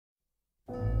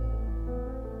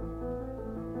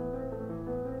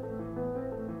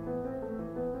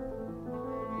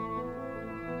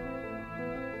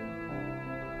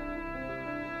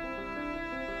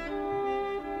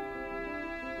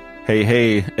Hey,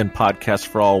 hey, and Podcast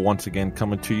for All once again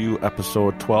coming to you,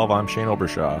 episode 12. I'm Shane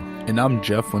Obershaw. And I'm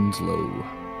Jeff Winslow.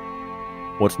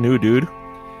 What's new, dude?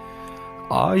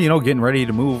 Getting ready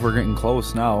to move. We're getting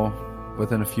close now.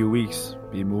 Within a few weeks,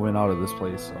 be moving out of this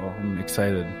place. So I'm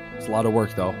excited. It's a lot of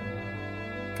work, though.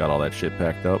 Got all that shit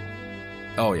packed up?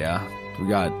 Oh, yeah. We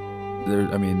got,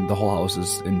 the whole house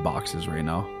is in boxes right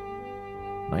now.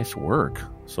 Nice work.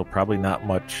 So probably not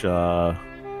much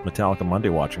Metallica Monday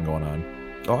watching going on.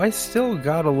 Oh, I still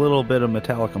got a little bit of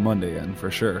Metallica Monday in, for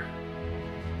sure.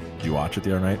 Did you watch it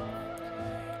the other night?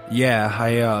 Yeah,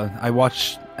 I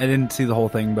watched. I didn't see the whole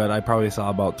thing, but I probably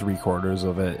saw about 3/4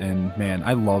 of it. And man,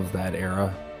 I love that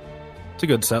era. It's a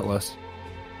good set list.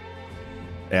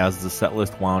 As the set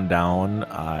list wound down,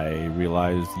 I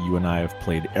realized you and I have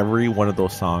played every one of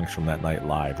those songs from that night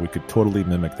live. We could totally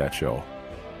mimic that show.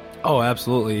 Oh,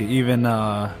 absolutely. Even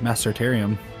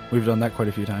Mastertarium. We've done that quite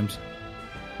a few times.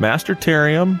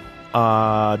 Mastertarium,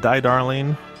 Die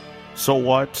Darling, So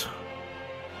What,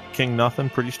 King Nothing,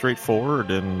 pretty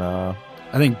straightforward, and I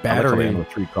think Battery with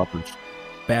 3 covers.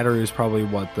 Battery is probably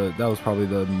that was probably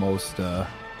the most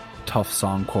tough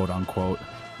song, quote unquote.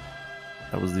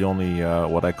 That was the only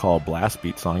what I call blast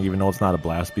beat song, even though it's not a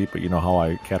blast beat, but you know how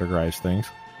I categorize things.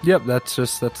 Yep, that's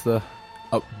the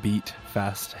upbeat,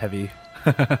 fast, heavy.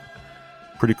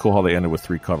 Pretty cool how they ended with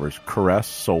 3 covers: Caress,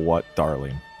 So What,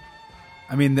 Darling.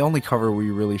 I mean, the only cover we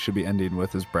really should be ending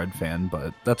with is Bread Fan,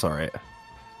 but that's all right.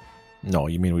 No,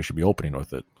 you mean we should be opening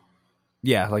with it?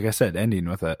 Yeah, like I said, ending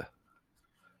with it.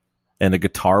 And a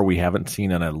guitar we haven't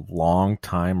seen in a long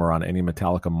time or on any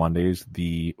Metallica Mondays,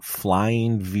 the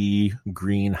Flying V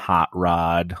Green Hot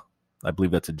Rod. I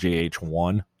believe that's a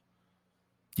JH1.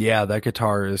 Yeah, that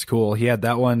guitar is cool. He had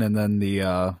that one, and then the,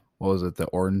 the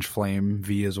Orange Flame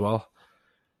V as well.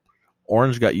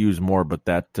 Orange got used more, but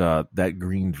that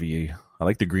green V, I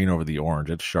like the green over the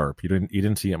orange. It's sharp. You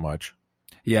didn't see it much.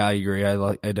 Yeah, I agree.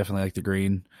 I definitely like the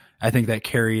green. I think that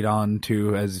carried on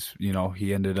to, as you know,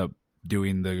 he ended up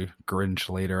doing the Grinch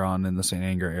later on in the St.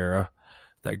 Anger era,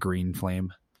 that green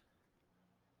flame.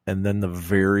 And then the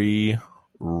very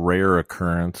rare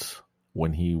occurrence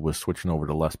when he was switching over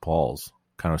to Les Pauls,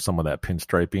 kind of some of that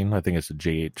pinstriping. I think it's a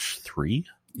JH3.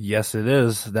 Yes, it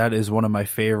is. That is one of my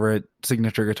favorite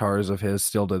signature guitars of his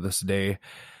still to this day.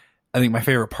 I think my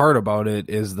favorite part about it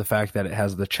is the fact that it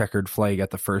has the checkered flag at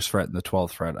the 1st fret and the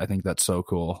 12th fret. I think that's so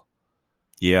cool.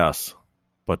 Yes.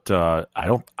 But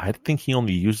I think he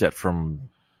only used that from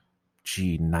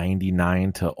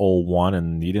 99 to 01,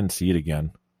 and you didn't see it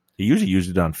again. He usually used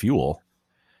it on Fuel.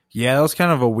 Yeah, it was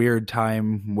kind of a weird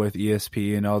time with ESP.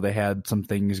 You know, they had some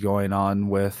things going on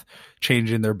with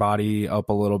changing their body up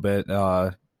a little bit.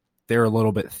 They were a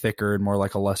little bit thicker and more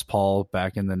like a Les Paul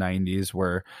back in the 90s,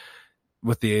 where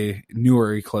with the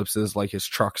newer Eclipses, like his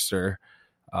Truckster,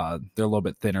 they're a little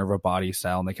bit thinner of a body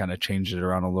style, and they kind of changed it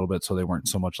around a little bit so they weren't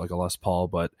so much like a Les Paul.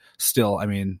 But still, I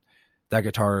mean, that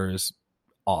guitar is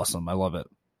awesome. I love it.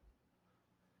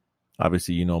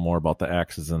 Obviously, you know more about the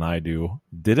Axes than I do.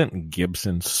 Didn't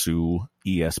Gibson sue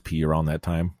ESP around that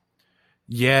time?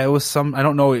 Yeah, it was I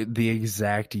don't know the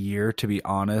exact year, to be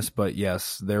honest, but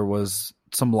yes, there was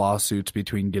some lawsuits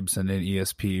between Gibson and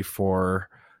ESP for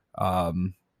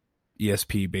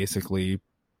ESP basically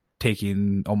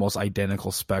taking almost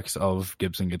identical specs of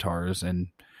Gibson guitars and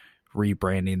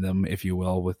rebranding them, if you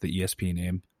will, with the ESP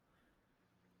name.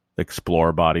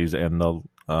 Explorer bodies and the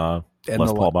Les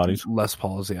Paul bodies? Les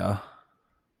Pauls, yeah.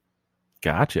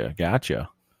 Gotcha.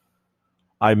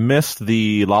 I missed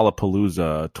the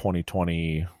Lollapalooza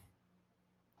 2020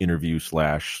 interview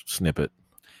 / snippet.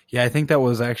 Yeah, I think that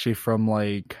was actually from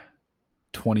like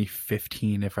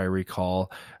 2015, if I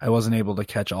recall. I wasn't able to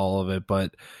catch all of it,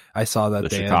 but I saw that the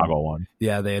Chicago one.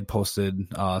 Yeah, they had posted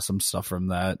some stuff from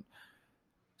that.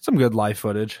 Some good live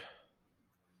footage.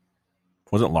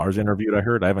 Wasn't Lars interviewed, I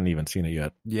heard? I haven't even seen it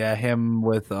yet. Yeah, him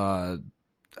with, I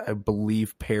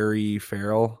believe, Perry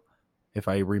Farrell, if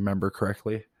I remember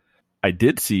correctly. I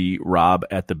did see Rob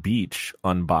at the beach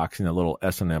unboxing a little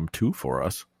S&M 2 for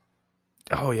us.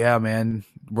 Oh, yeah, man.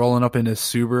 Rolling up in his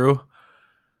Subaru.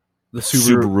 The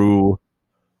Subaru,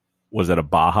 was that a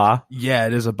Baja? Yeah,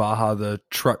 it is a Baja, the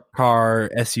truck car,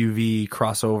 SUV,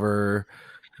 crossover,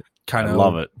 kind of. I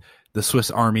love it. The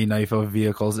Swiss Army knife of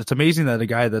vehicles. It's amazing that a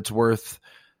guy that's worth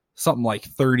something like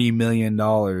 $30 million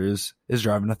is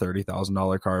driving a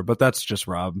 $30,000 car, but that's just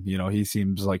Rob. You know, he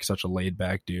seems like such a laid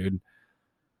back dude.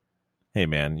 Hey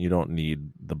man, you don't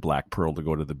need the Black Pearl to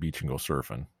go to the beach and go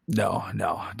surfing. No,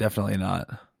 definitely not.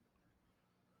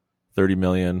 30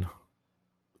 million,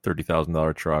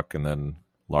 $30,000 truck, and then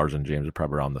Lars and James are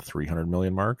probably around the 300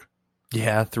 million mark.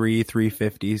 Yeah,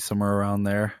 350, somewhere around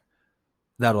there.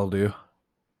 That'll do.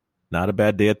 Not a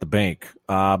bad day at the bank.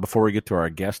 Before we get to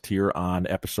our guest here on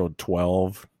episode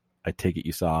 12, I take it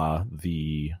you saw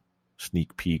the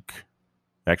sneak peek,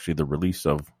 actually the release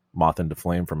of Moth into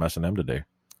Flame from S&M today.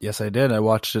 Yes, I did. I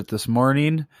watched it this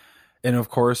morning. And of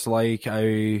course, like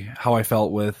how I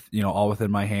felt with, All Within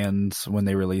My Hands when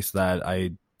they released that,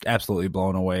 I absolutely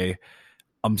blown away.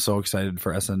 I'm so excited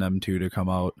for S&M 2 to come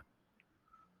out.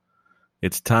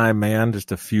 It's time, man.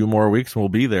 Just a few more weeks and we'll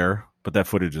be there. But that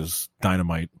footage is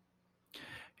dynamite.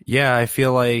 Yeah, I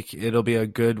feel like it'll be a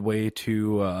good way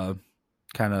to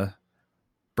kind of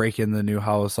break in the new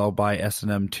house. I'll buy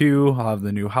S&M 2. I'll have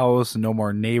the new house, no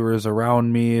more neighbors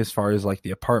around me as far as like the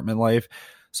apartment life.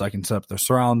 So I can set up the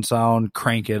surround sound,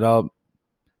 crank it up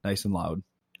nice and loud.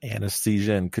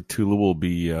 Anesthesia and Cthulhu will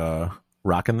be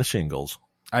rocking the shingles.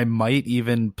 I might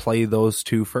even play those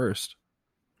two first.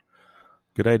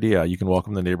 Good idea. You can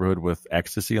welcome the neighborhood with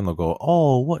ecstasy and they'll go,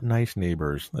 oh, what nice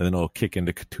neighbors. And then it'll kick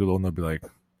into Cthulhu and they'll be like,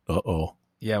 uh-oh.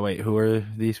 Yeah, wait, who are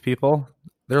these people?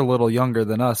 They're a little younger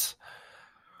than us.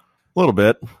 A little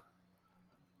bit.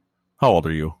 How old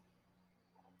are you?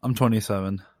 I'm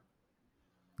 27.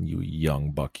 You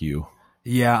young buck, you.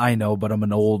 Yeah, I know, but I'm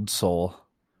an old soul.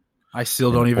 I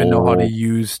still don't even know how to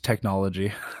use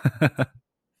technology. That's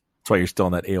why you're still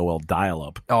in that AOL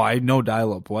dial-up. Oh, I know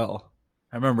dial-up well.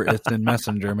 I remember Instant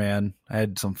Messenger, man. I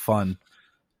had some fun. Isn't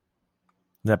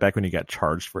that back when you got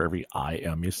charged for every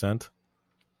IM you sent?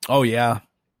 Oh, yeah.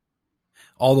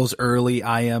 All those early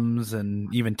IMs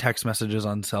and even text messages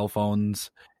on cell phones.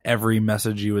 Every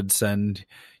message you would send,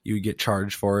 you would get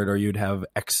charged for it, or you'd have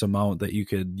X amount that you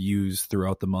could use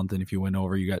throughout the month. And if you went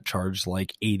over, you got charged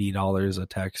like $80 a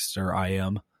text or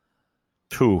IM.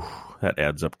 Whew, that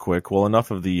adds up quick. Well,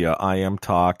 enough of the IM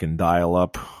talk and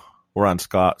dial-up. We're on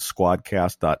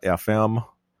squadcast.fm.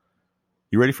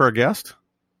 You ready for our guest?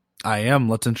 I am.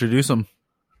 Let's introduce him.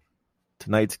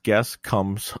 Tonight's guest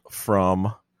comes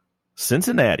from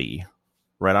Cincinnati,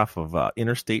 right off of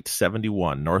Interstate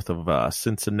 71, north of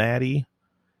Cincinnati.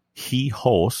 He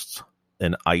hosts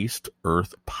an Iced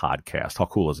Earth podcast. How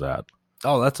cool is that?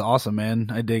 Oh, that's awesome,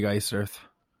 man. I dig Iced Earth.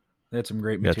 They had some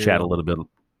great material. Yeah, chat a little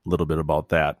bit about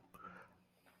that.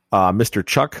 Mr.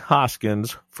 Chuck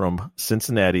Hoskins from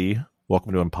Cincinnati.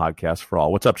 Welcome to him, Podcast for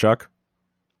All. What's up, Chuck?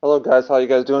 Hello, guys. How you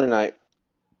guys doing tonight?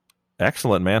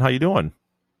 Excellent, man. How you doing?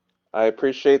 I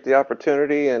appreciate the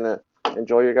opportunity and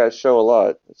enjoy your guys' show a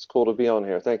lot. It's cool to be on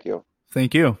here. Thank you.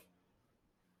 Thank you.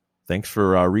 Thanks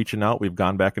for reaching out. We've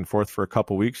gone back and forth for a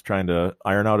couple weeks trying to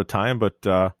iron out a time, but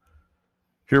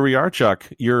here we are, Chuck.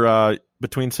 You're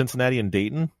between Cincinnati and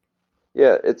Dayton?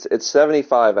 Yeah, it's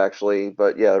 75 actually,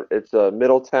 but yeah, it's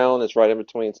Middletown. It's right in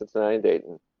between Cincinnati and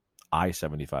Dayton.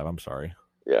 I-75, I'm sorry.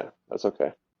 Yeah, that's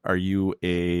okay. Are you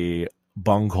a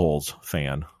Bungholes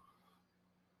fan?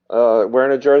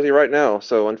 Wearing a jersey right now,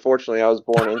 so unfortunately I was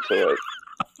born into it.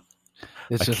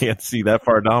 It's I can't see that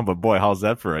far down, but boy, how's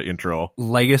that for an intro?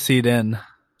 Legacied in.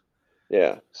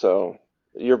 Yeah, so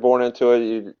you're born into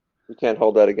it. You can't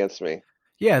hold that against me.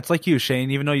 Yeah, it's like you,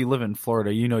 Shane. Even though you live in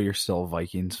Florida, you know you're still a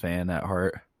Vikings fan at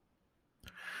heart.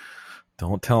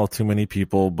 Don't tell too many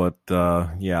people, but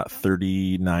yeah,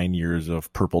 39 years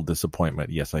of purple disappointment.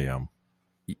 Yes, I am.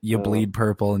 You bleed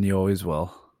purple, and you always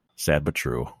will. Sad but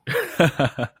true.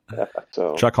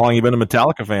 So, Chuck, how long you been a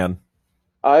Metallica fan?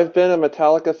 I've been a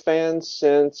Metallica fan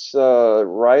since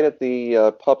right at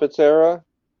the Puppets era.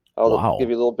 I'll give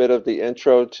you a little bit of the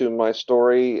intro to my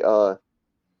story. I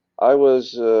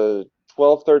was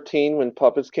 12, 13 when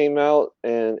Puppets came out,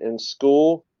 and in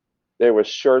school there were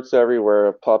shirts everywhere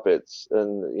of Puppets,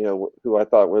 and who I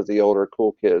thought was the older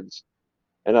cool kids.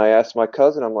 And I asked my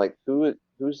cousin, I'm like,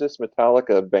 who's this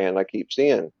Metallica band I keep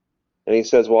seeing? And he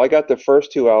says, well, I got the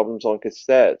first two albums on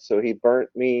cassette. So he burnt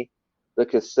me the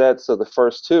cassettes of the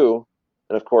first two.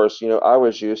 And of course, I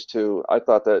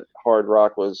thought that hard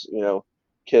rock was,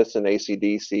 Kiss and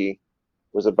AC/DC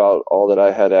was about all that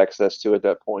I had access to at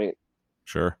that point.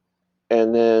 Sure.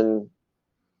 And then,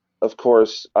 of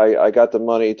course, I got the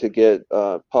money to get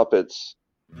Puppets.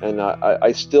 And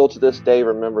I still to this day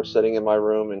remember sitting in my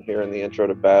room and hearing the intro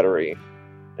to Battery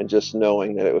and just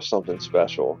knowing that it was something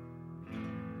special.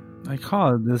 I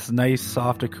call it this nice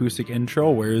soft acoustic intro.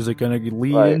 Where is it going to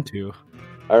lead into?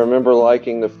 I remember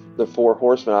liking the Four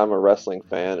Horsemen. I'm a wrestling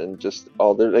fan, and just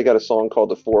they got a song called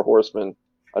the Four Horsemen.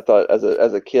 I thought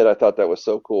as a kid, I thought that was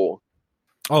so cool.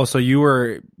 Oh, so you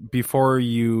were, before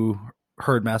you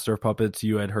heard Master of Puppets,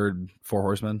 you had heard Four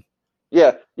Horsemen?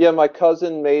 Yeah. My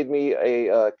cousin made me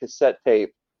a cassette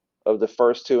tape of the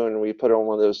first two, and we put it on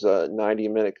one of those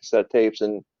 90-minute cassette tapes,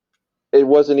 and it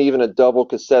wasn't even a double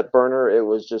cassette burner. It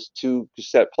was just two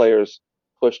cassette players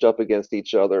pushed up against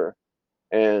each other.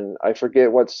 and I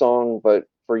forget what song, but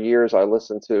for years I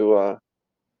listened to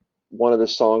one of the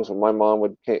songs when my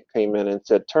mom came in and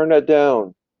said, "Turn that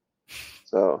down."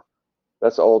 So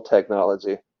that's old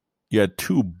technology. You had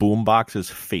two boom boxes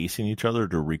facing each other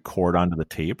to record onto the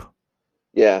tape.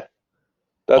 Yeah,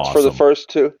 that's awesome. For the first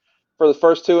two. For the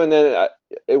first two, and then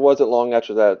it wasn't long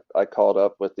after that I called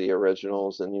up with the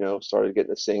originals and started getting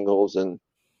the singles, and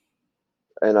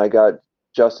I got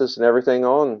Justice and Everything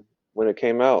on when it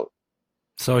came out.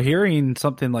 So hearing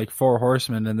something like Four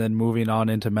Horsemen and then moving on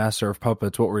into Master of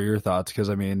Puppets, what were your thoughts?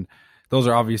 Because I mean, those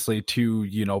are obviously two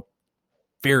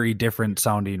very different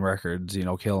sounding records.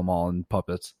 Kill 'Em All and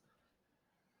Puppets.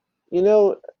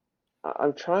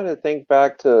 I'm trying to think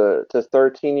back to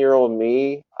 13-year-old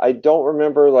me. I don't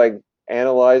remember like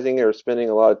analyzing it or spending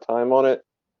a lot of time on it.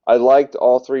 I liked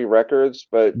all three records,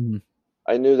 but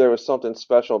I knew there was something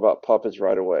special about Puppets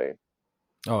right away.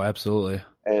 Oh, absolutely.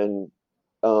 And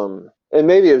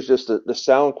maybe it was just the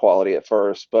sound quality at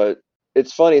first, but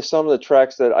it's funny, some of the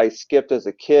tracks that I skipped as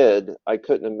a kid, I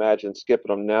couldn't imagine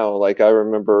skipping them now. Like I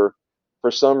remember for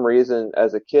some reason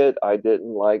as a kid, I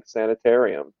didn't like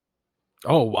Sanitarium.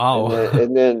 Oh, wow.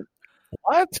 And then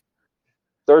what?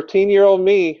 13-year-old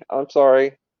me, I'm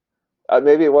sorry.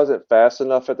 Maybe it wasn't fast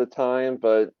enough at the time,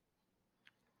 but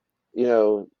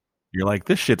you're like,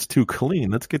 this shit's too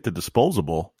clean. Let's get to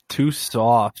Disposable. Too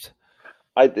soft.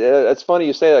 It's funny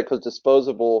you say that because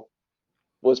Disposable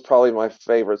was probably my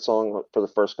favorite song for the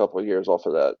first couple of years off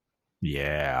of that.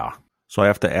 Yeah. So I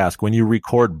have to ask, when you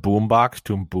record boombox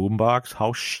to boombox,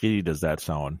 how shitty does that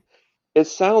sound? It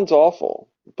sounds awful,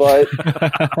 but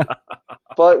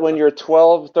but when you're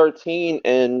 12, 13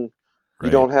 and you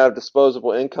don't have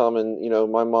disposable income, and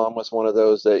my mom was one of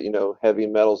those that heavy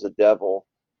metal's the devil.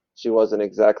 She wasn't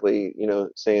exactly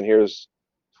saying, "Here's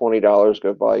 $20,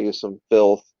 go buy you some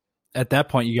filth." At that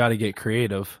point, you got to get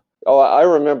creative. Oh, I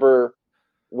remember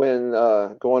when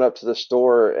going up to the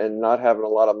store and not having a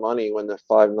lot of money when the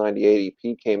 598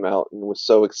 EP came out, and was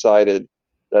so excited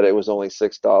that it was only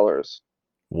 $6.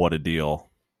 What a deal.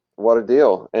 What a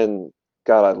deal. And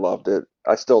God, I loved it.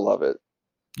 I still love it.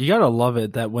 You got to love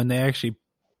it that when they actually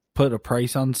put a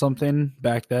price on something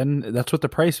back then, that's what the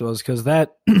price was, because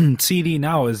that CD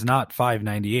now is not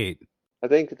 $5.98. I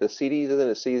think the CD, doesn't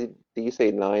a CD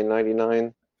say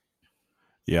 $9.99?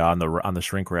 Yeah, on the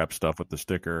shrink wrap stuff with the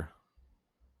sticker.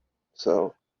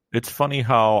 So it's funny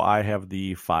how I have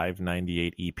the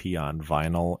 598 EP on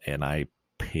vinyl, and I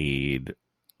paid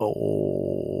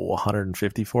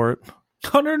 $150 for it.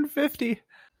 $150.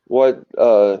 What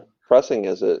pressing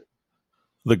is it?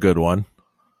 The good one.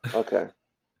 Okay.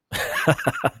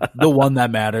 The one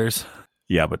that matters.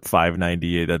 Yeah, but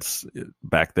 $5.98. That's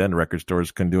back then. Record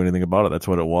stores couldn't do anything about it. That's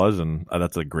what it was, and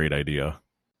that's a great idea.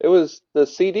 The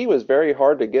CD was very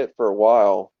hard to get for a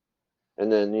while,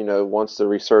 and then once the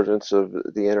resurgence of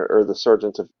the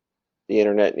surgence of the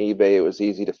internet and eBay, it was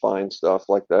easy to find stuff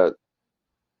like that.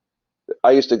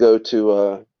 I used to go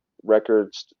to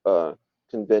records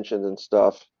conventions and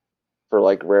stuff for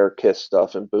like rare Kiss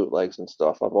stuff and bootlegs and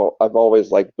stuff. I've always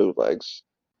liked bootlegs.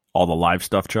 All the live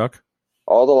stuff, Chuck?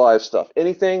 All the live stuff.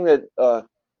 Anything that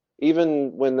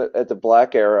even at the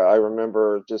Black Era, I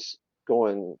remember just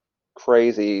going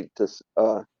crazy to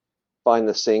find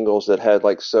the singles that had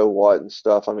like So What and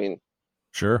stuff. I mean,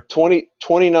 sure. $29,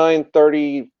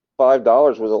 $35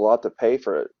 was a lot to pay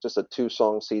for it. Just a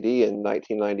 2-song CD in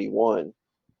 1991.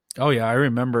 Oh yeah, I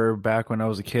remember back when I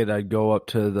was a kid, I'd go up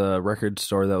to the record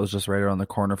store that was just right around the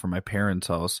corner from my parents'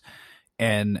 house.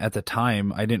 And at the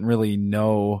time, I didn't really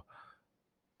know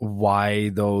why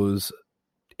those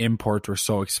imports were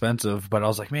so expensive, but I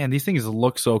was like, man, these things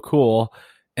look so cool.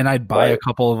 And I'd buy a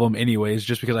couple of them anyways,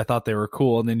 just because I thought they were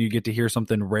cool. And then you get to hear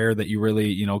something rare that you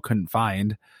really, couldn't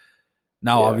find.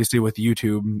 Now, obviously with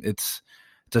YouTube, it's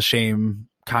a shame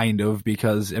kind of,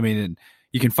 because I mean,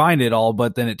 you can find it all,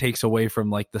 but then it takes away from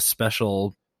like the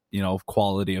special,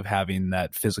 quality of having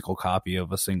that physical copy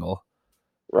of a single,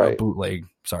 bootleg.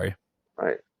 Sorry.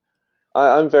 Right.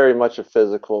 I'm very much a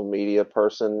physical media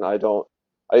person.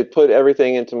 I put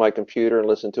everything into my computer and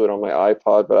listen to it on my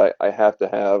iPod, but I have to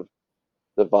have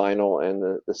the vinyl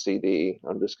and the CD.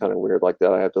 I'm just kind of weird like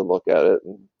that. I have to look at it.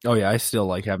 Oh yeah, I still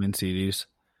like having CDs.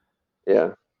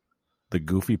 Yeah. The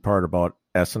goofy part about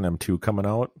S&M 2 coming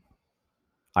out,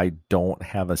 I don't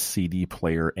have a CD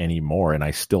player anymore, and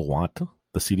I still want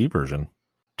the CD version.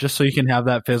 Just so you can have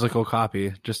that physical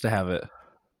copy, just to have it.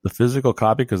 The physical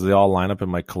copy, because they all line up in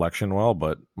my collection well,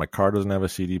 but my car doesn't have a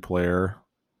CD player.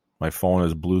 My phone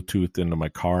is Bluetoothed into my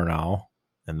car now.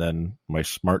 And then my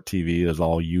smart TV is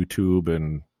all YouTube,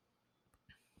 and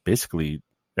basically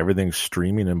everything's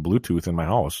streaming and Bluetooth in my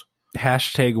house.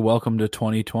 Hashtag welcome to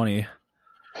 2020.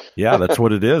 Yeah, that's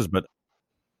what it is. But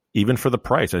even for the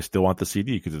price, I still want the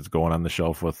CD because it's going on the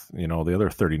shelf with, the other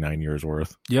 39 years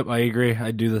worth. Yep, I agree.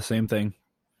 I do the same thing.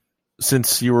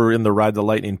 Since you were in the Ride the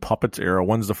Lightning Puppets era,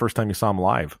 when's the first time you saw them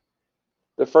live?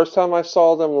 The first time I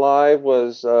saw them live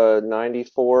was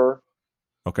 94.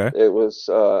 Okay. It was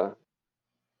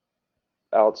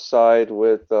outside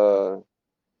with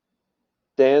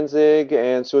Danzig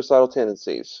and Suicidal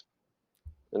Tendencies.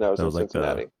 And that was in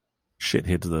Cincinnati. The Shit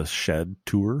Hits the Shed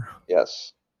tour?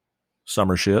 Yes.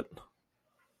 Summer Shit?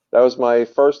 That was my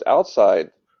first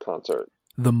outside concert.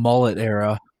 The Mullet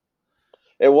era.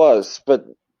 It was, but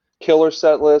killer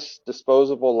set list,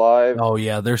 Disposable Live. Oh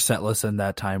yeah, their set lists in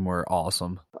that time were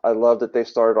awesome. I love that they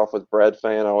started off with Bread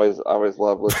Fan. I always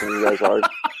love listening to you guys argue.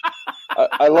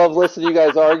 I love listening to you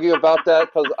guys argue about that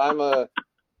because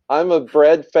I'm a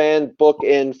Bread Fan,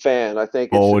 bookend fan. I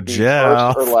think it should be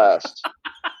Jeff. first or last.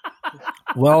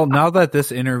 Well, now that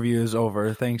this interview is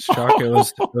over, thanks, Chuck. It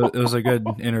was a good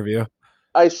interview.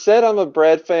 I said I'm a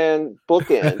Bread Fan,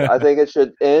 bookend. I think it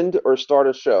should end or start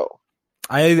a show.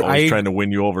 He's trying to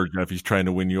win you over, Jeff. He's trying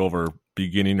to win you over,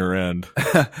 beginning or end.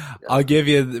 I'll give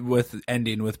you with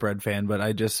ending with Bread Fan, but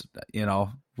I just,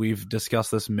 we've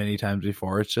discussed this many times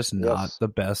before. It's just not the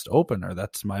best opener.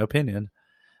 That's my opinion.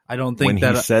 I don't think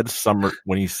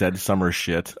when he said summer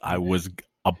shit, I was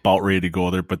about ready to go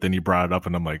there, but then he brought it up,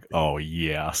 and I'm like, oh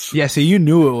yes, yeah. So you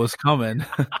knew it was coming.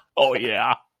 Oh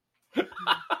yeah.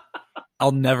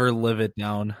 I'll never live it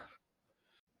down.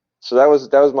 So that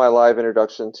was my live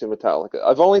introduction to Metallica.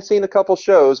 I've only seen a couple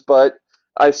shows, but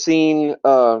I've seen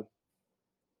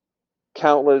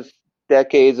countless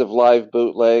decades of live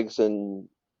bootlegs and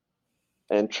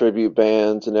tribute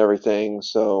bands and everything.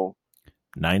 So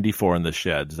 94 in the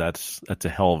Sheds. That's a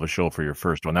hell of a show for your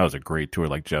first one. That was a great tour,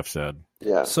 like Jeff said.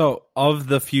 Yeah. So of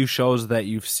the few shows that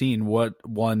you've seen, what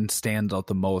one stands out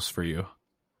the most for you?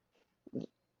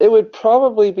 It would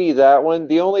probably be that one.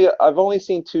 I've only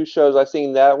seen two shows. I've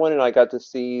seen that one, and I got to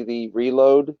see the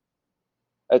Reload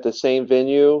at the same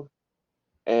venue,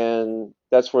 and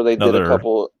that's where they did a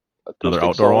couple acoustic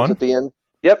outdoor songs one at the end.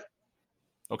 Yep.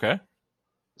 Okay.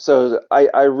 So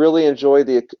I really enjoyed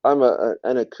I'm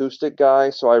an acoustic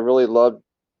guy, so I really loved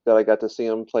that I got to see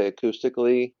them play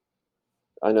acoustically.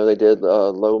 I know they did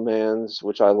Low Man's,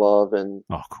 which I love, and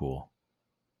oh, cool.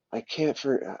 I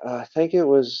think it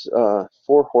was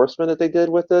Four Horsemen that they did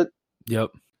with it.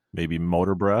 Yep. Maybe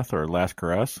Motor Breath or Last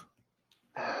Caress.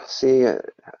 See,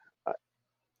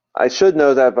 I should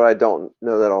know that, but I don't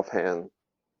know that offhand.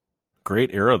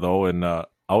 Great era though, in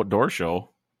outdoor show.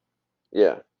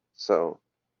 Yeah. So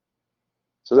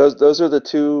those are the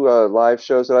two live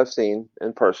shows that I've seen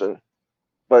in person,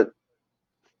 but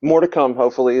more to come.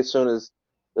 Hopefully, as soon as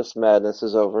this madness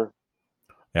is over.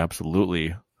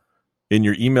 Absolutely. In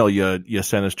your email you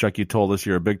sent us, Chuck, you told us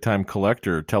you're a big time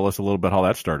collector. Tell us a little bit how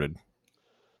that started.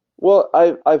 Well,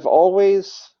 I've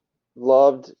always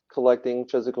loved collecting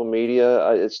physical media.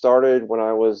 It started when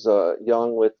I was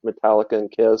young with Metallica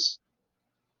and Kiss.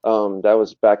 That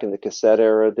was back in the cassette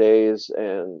era days,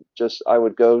 and just I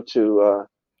would go to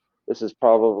this is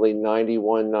probably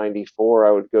 91, 94.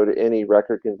 I would go to any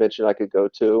record convention I could go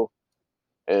to,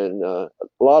 and a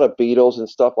lot of Beatles and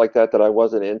stuff like that I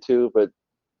wasn't into, but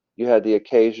you had the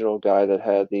occasional guy that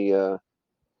had the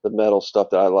metal stuff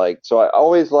that I liked. So I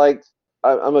always liked.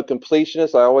 I'm a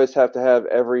completionist. I always have to have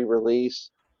every release,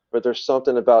 but there's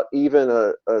something about even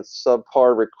a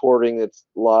subpar recording that's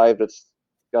live that's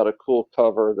got a cool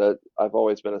cover that I've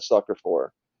always been a sucker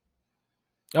for.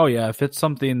 Oh yeah, if it's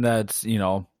something that's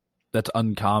that's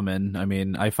uncommon. I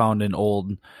mean, I found an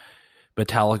old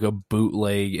Metallica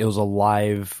bootleg. It was a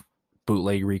live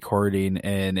bootleg recording,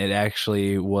 and it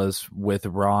actually was with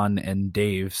Ron and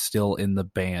Dave still in the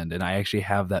band, and I actually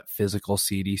have that physical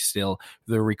CD still.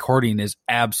 The recording is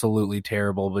absolutely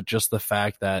terrible, but just the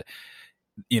fact that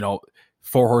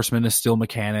Four Horsemen is still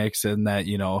mechanics, and that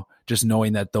just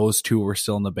knowing that those two were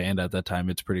still in the band at that time,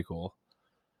 it's pretty cool.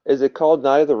 Is it called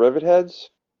Night of the Rivetheads?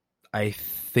 I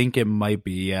think it might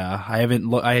be. Yeah, I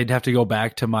haven't. I'd have to go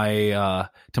back to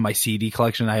my CD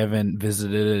collection. I haven't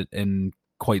visited it in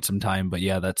quite some time, but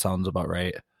yeah, that sounds about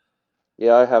right.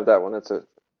 Yeah, I have that one.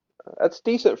 That's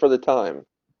decent for the time.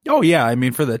 Oh yeah, I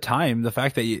mean for the time, the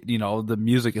fact that the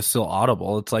music is still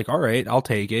audible, it's like, all right, I'll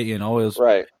take it. It was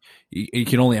right. You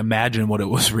can only imagine what it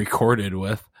was recorded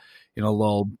with, a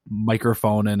little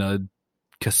microphone and a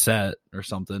cassette or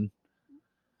something.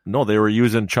 No, they were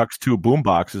using Chuck's two boom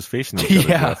boxes facing each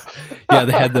other. Yeah,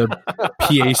 they had the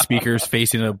PA speakers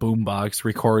facing a boom box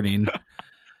recording.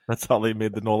 That's how they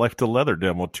made the No Life to Leather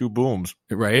demo, two booms.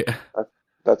 Right.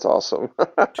 That's awesome.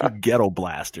 2 ghetto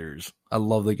blasters. I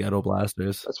love the Ghetto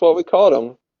Blasters. That's what we called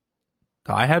them.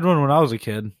 I had one when I was a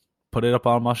kid. Put it up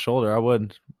on my shoulder. I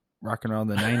would. Rocking around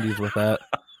the 90s with that.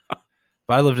 But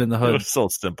I lived in the It hood. was so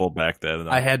simple back then.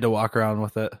 I had to walk around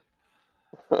with it.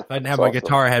 If I didn't have That's my awesome.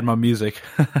 guitar, I had my music.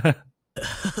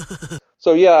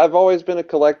 So yeah, I've always been a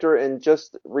collector, and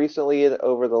just recently,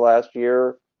 over the last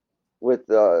year, with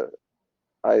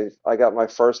I got my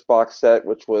first box set,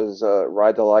 which was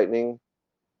Ride the Lightning,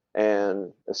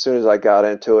 and as soon as I got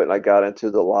into it, and I got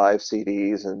into the live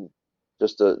CDs and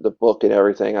just the book and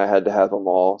everything, I had to have them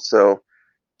all. So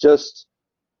just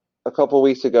a couple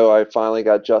weeks ago, I finally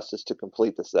got Justice to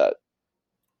complete the set.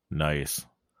 Nice.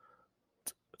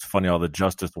 It's funny how the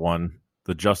Justice one's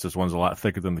a lot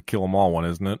thicker than the Kill 'Em All one,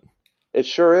 isn't it? It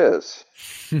sure is.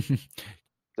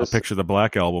 A picture of the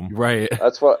Black Album. Right.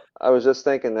 That's what I was just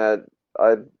thinking, that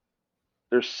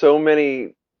there's so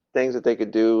many things that they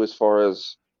could do as far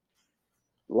as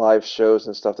live shows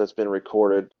and stuff that's been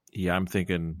recorded. Yeah, I'm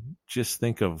thinking, just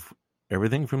think of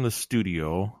everything from the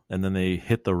studio, and then they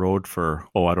hit the road for,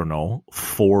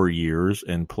 4 years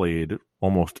and played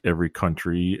almost every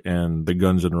country, and the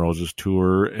Guns N' Roses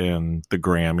tour and the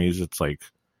Grammys. It's like,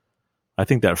 I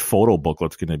think that photo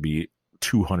booklet's going to be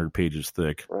 200 pages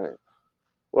thick. Right.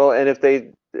 Well, and if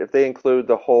they include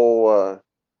the whole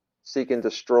Seek and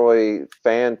Destroy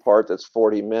fan part, that's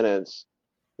 40 minutes.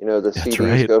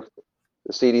 The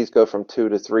CDs go from 2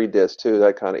 to 3 discs too.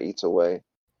 That kind of eats away.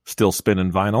 Still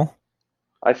spinning vinyl?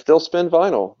 I still spin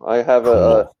vinyl. I have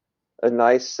Cool. a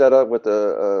nice setup with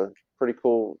a pretty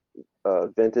cool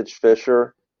vintage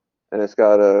Fisher, and it's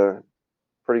got a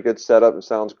pretty good setup and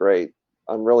sounds great.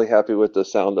 I'm really happy with the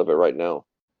sound of it right now.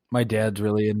 My dad's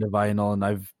really into vinyl, and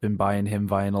I've been buying him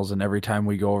vinyls, and every time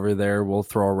we go over there, we'll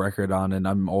throw a record on, and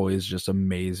I'm always just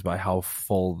amazed by how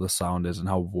full the sound is and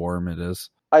how warm it is.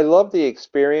 I love the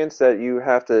experience that you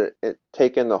have to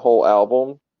take in the whole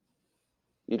album.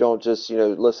 You don't just,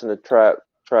 listen to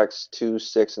tracks 2,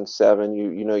 6, and 7.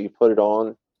 You put it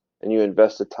on and you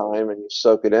invest the time and you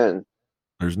soak it in.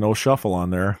 There's no shuffle on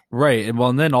there. Right.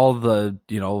 And then all the,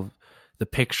 the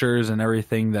pictures and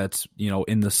everything that's,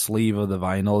 in the sleeve of the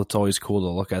vinyl, it's always cool to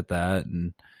look at that.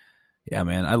 And yeah,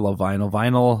 man, I love vinyl.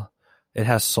 Vinyl, it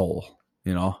has soul,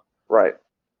 Right.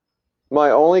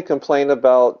 My only complaint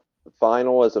about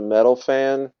vinyl as a metal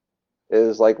fan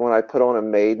is like when I put on a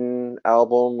Maiden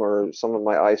album or some of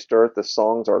my Iced Earth, the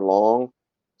songs are long.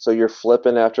 So you're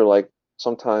flipping after like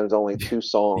sometimes only 2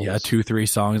 songs. Yeah, 2, 3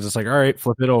 songs. It's like, all right,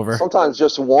 flip it over. Sometimes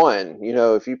just one.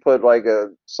 If you put like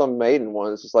some Maiden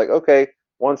ones, it's like, okay,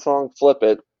 one song, flip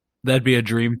it. That'd be a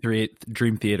Dream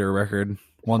Theater record.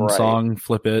 One Right. song,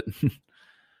 flip it.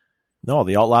 No,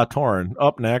 the Outlaw Torn.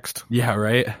 Up next. Yeah,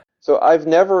 right. So I've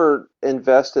never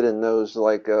invested in those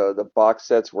like the box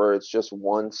sets where it's just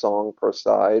one song per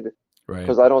side, Right.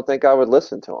 because I don't think I would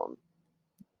listen to them.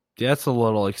 Yeah, it's a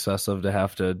little excessive to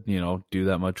have to, do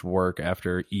that much work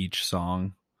after each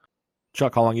song.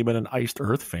 Chuck, how long you been an Iced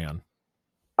Earth fan?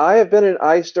 I have been an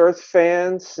Iced Earth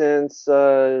fan since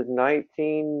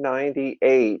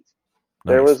 1998.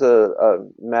 There Nice. was a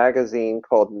magazine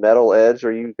called Metal Edge.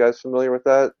 Are you guys familiar with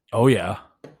that? Oh, yeah.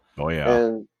 Oh, yeah.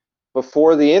 And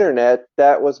before the internet,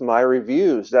 that was my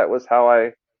reviews. That was how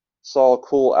I saw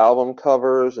cool album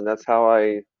covers, and that's how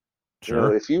I,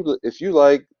 Sure. if you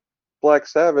like Black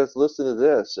Sabbath, listen to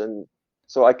this. And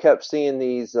so I kept seeing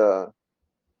these the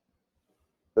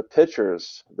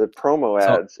pictures, the promo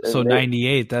ads. So and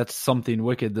 98, that's Something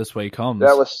Wicked This Way Comes.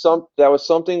 that was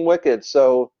something wicked.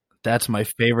 So That's my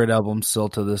favorite album still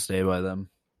to this day by them.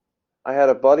 I had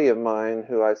a buddy of mine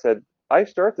who I said,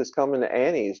 Iced Earth is coming to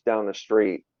Annie's down the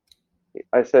street.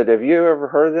 I said, have you ever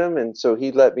heard of them? And so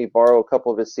he let me borrow a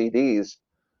couple of his CDs,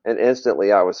 and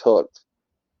instantly I was hooked.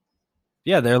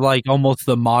 Yeah, they're like almost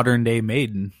the modern day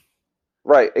Maiden.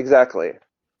 Right, exactly.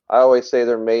 I always say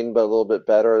they're Maiden, but a little bit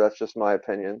better. That's just my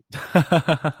opinion.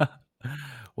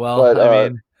 Well, But, I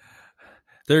mean,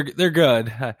 they're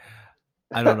good.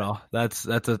 I don't know. That's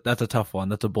a tough one.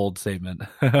 That's a bold statement.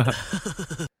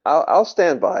 I'll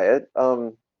stand by it.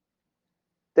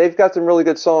 They've got some really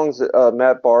good songs.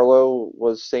 Matt Barlow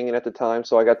was singing at the time,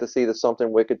 so I got to see the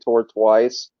Something Wicked tour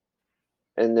twice.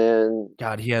 And then,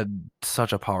 God, he had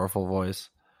such a powerful voice.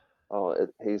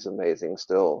 he's amazing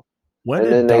still. When And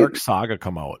did then Dark Saga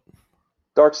come out?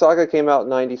 Dark Saga came out in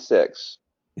 '96.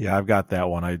 Yeah, I've got that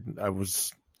one.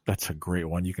 That's a great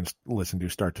one. You can listen to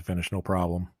start to finish, no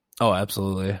problem. Oh,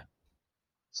 absolutely.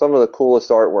 Some of the coolest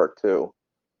artwork too.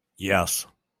 Yes.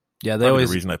 Yeah, Probably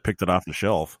the reason I picked it off the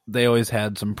shelf. they always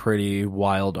had some pretty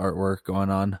wild artwork going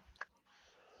on.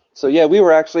 So yeah, we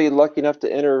were actually lucky enough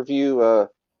to interview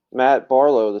Matt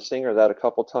Barlow, the singer, that a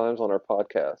couple times on our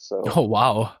podcast. So, Oh,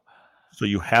 wow. So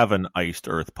you have an Iced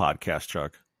Earth podcast,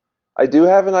 Chuck. I do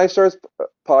have an Iced Earth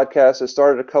podcast. It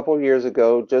started a couple years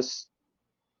ago.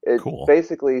 It Cool.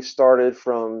 basically started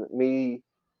from me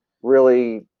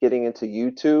really getting into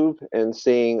YouTube and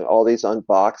seeing all these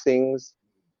unboxings.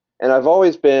 And I've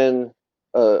always been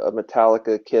a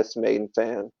Metallica, Kiss, Maiden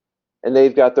fan. And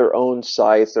they've got their own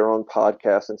sites, their own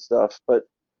podcasts and stuff. But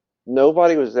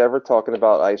nobody was ever talking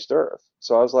about Iced Earth.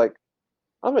 So I was like,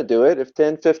 I'm going to do it. If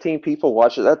 10, 15 people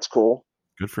watch it, that's cool.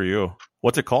 Good for you.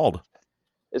 What's it called?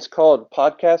 It's called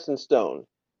Podcast and Stone.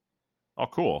 Oh,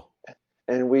 cool.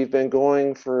 And we've been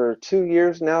going for 2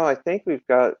 years now. I think we've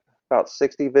got about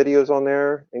 60 videos on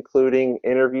there, including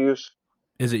interviews.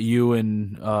 Is it you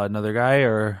and another guy,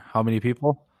 or how many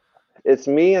people? It's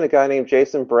me and a guy named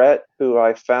Jason Brett, who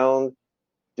I found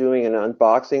doing an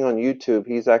unboxing on YouTube.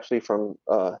 He's actually from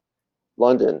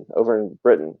London, over in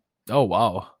Britain. Oh,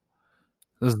 wow.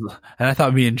 And I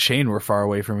thought me and Shane were far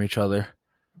away from each other.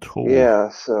 Cool. Yeah,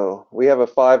 so we have a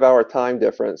 5-hour time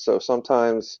difference. So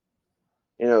sometimes,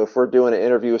 if we're doing an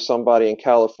interview with somebody in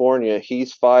California,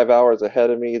 he's 5 hours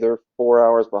ahead of me. They're 4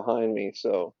 hours behind me.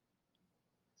 So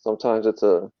sometimes it's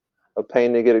a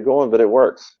pain to get it going, but it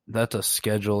works. That's a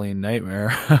scheduling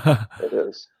nightmare. It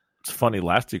is. It's funny.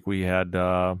 Last week we had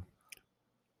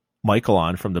Michael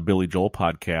on from the Billy Joel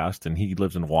podcast, and he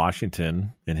lives in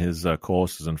Washington, and his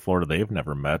co-host is in Florida. They've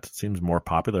never met. It seems more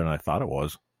popular than I thought it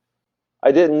was.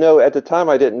 I didn't know at the time.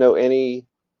 I didn't know any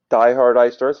diehard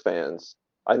Iced Earth fans.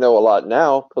 I know a lot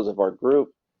now because of our group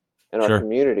and our Sure.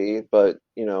 community. But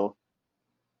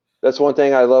that's one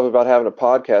thing I love about having a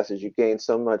podcast is you gain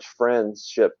so much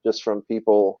friendship just from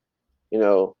people.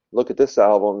 Look at this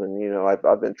album, and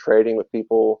I've been trading with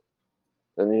people,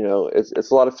 and it's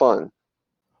a lot of fun.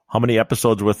 How many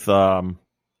episodes with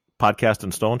Podcast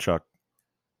and Stone, Chuck?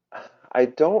 I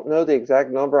don't know the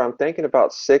exact number. I'm thinking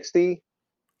about 60.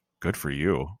 Good for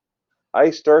you.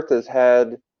 Iced Earth has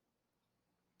had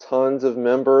tons of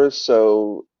members,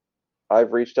 so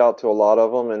I've reached out to a lot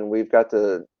of them, and we've got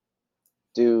to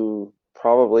do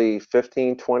probably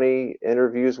 15, 20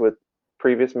 interviews with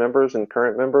previous members and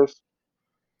current members.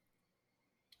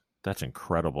 That's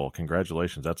incredible.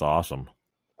 Congratulations. That's awesome.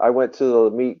 I went to the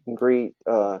meet and greet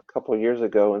a couple of years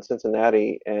ago in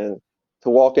Cincinnati, and to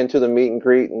walk into the meet and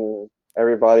greet and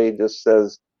everybody just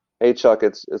says, "Hey, Chuck,"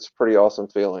 it's a pretty awesome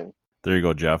feeling. There you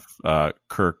go, Jeff.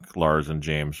 Kirk, Lars, and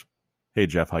James. Hey,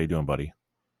 Jeff, how you doing, buddy?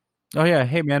 Oh, yeah.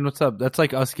 Hey, man, what's up? That's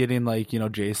like us getting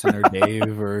Jason or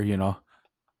Dave or,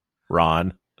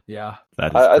 Ron. Yeah.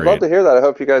 That is I'd great. love to hear that. I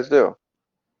hope you guys do.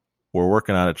 We're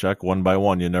working on it, Chuck, one by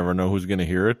one. You never know who's going to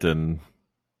hear it, and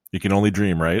you can only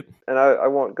dream, right? And I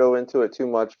won't go into it too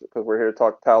much because we're here to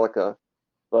talk Metallica,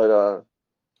 but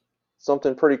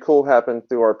something pretty cool happened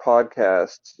through our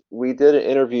podcast. We did an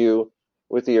interview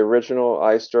with the original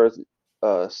Iced Earth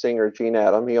singer, Gene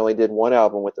Adam. He only did one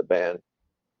album with the band.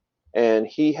 And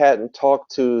he hadn't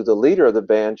talked to the leader of the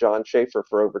band, Jon Schaffer,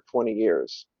 for over 20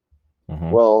 years.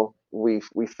 Mm-hmm. Well, we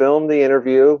filmed the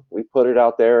interview, we put it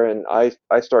out there, and I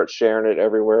start sharing it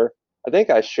everywhere. I think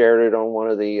I shared it on one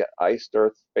of the Iced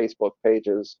Earth Facebook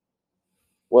pages.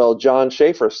 Well, Jon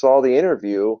Schaffer saw the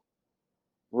interview,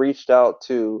 reached out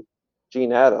to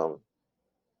Gene Adam,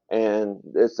 and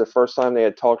it's the first time they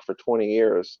had talked for 20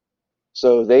 years.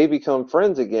 So they become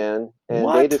friends again, and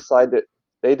What?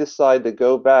 they decide to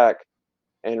go back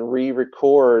and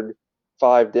re-record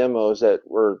 5 demos that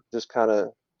were just kind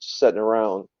of sitting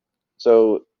around.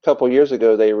 So a couple years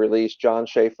ago, they released Jon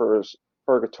Schaffer's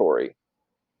Purgatory.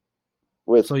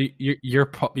 So your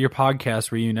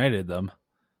podcast reunited them.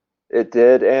 It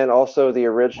did, and also the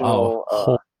original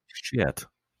Holy shit.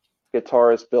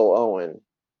 guitarist Bill Owen.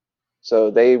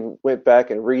 So they went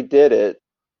back and redid it,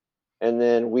 and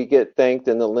then we get thanked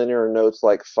in the liner notes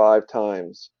like 5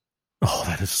 times Oh,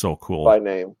 that is so cool. by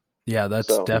name. Yeah, that's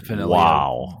So- definitely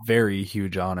Wow. a very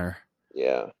huge honor.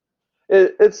 Yeah,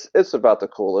 it's about the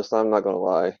coolest. I'm not gonna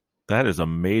lie. That is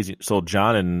amazing. So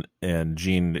John and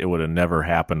Gene, it would have never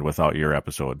happened without your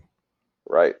episode.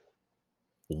 Right.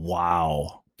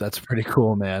 Wow. That's pretty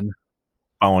cool, man.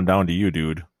 Bowing down to you,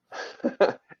 dude.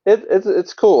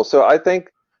 It's cool. So I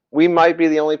think we might be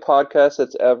the only podcast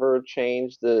that's ever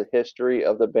changed the history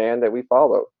of the band that we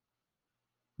follow.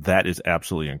 That is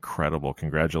absolutely incredible.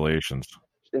 Congratulations.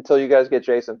 Until you guys get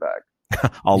Jason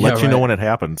back. I'll Yeah, let you know right. when it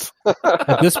happens.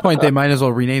 At this point, they might as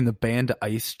well rename the band to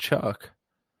Ice Chuck.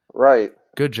 Right.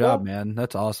 Good job, man.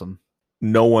 That's awesome.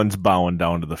 No one's bowing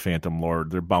down to the Phantom Lord.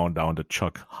 They're bowing down to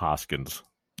Chuck Hoskins.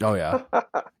 Oh, yeah.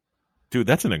 Dude,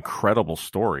 that's an incredible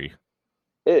story.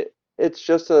 It's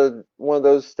just one of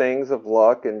those things of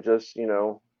luck and just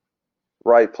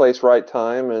right place, right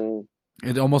time, and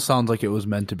it almost sounds like it was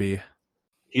meant to be.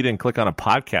 He didn't click on a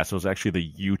podcast. It was actually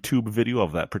the YouTube video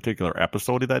of that particular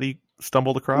episode that he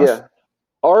stumbled across. Yeah,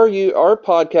 our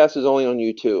podcast is only on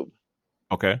YouTube.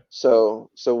 Okay. So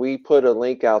we put a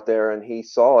link out there, and he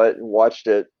saw it and watched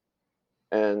it,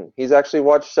 and he's actually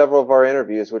watched several of our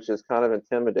interviews, which is kind of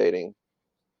intimidating.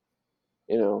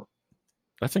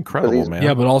 That's incredible, man.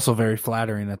 Yeah, but also very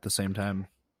flattering at the same time.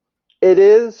 It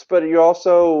is, but you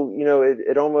also,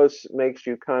 it almost makes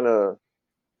you kind of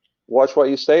watch what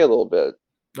you say a little bit.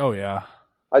 Oh, yeah.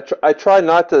 I try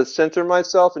not to censor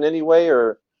myself in any way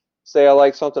or say I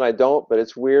like something I don't, but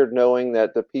it's weird knowing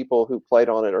that the people who played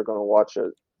on it are going to watch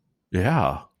it.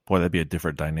 Yeah. Boy, that'd be a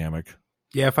different dynamic.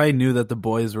 Yeah, if I knew that the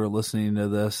boys were listening to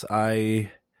this, I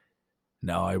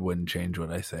wouldn't change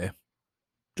what I say.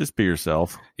 Just be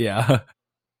yourself. Yeah.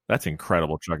 That's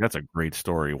incredible, Chuck. That's a great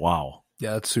story. Wow.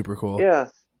 Yeah, that's super cool. Yeah,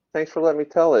 thanks for letting me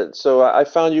tell it. So I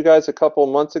found you guys a couple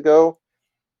months ago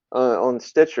on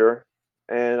Stitcher,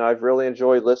 and I've really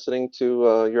enjoyed listening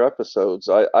to your episodes.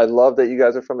 I love that you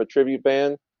guys are from a tribute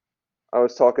band. I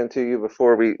was talking to you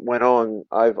before we went on.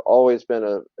 I've always been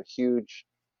a huge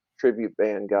tribute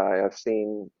band guy. I've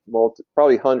seen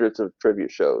probably hundreds of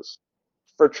tribute shows.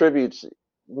 For tributes,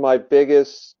 my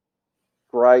biggest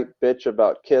gripe bitch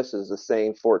about Kiss is the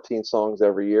same 14 songs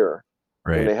every year.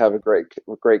 Right. And they have a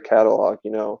great catalog.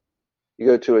 You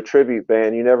go to a tribute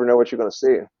band, you never know what you're going to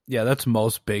see. Yeah, that's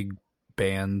most big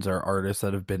bands or artists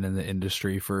that have been in the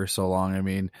industry for so long. I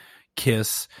mean,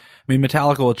 Kiss,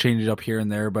 Metallica will change it up here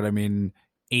and there, but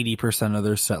 80% of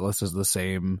their set list is the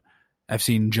same. I've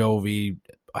seen Jovi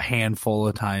a handful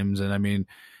of times, and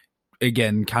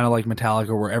again, kind of like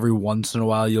Metallica, where every once in a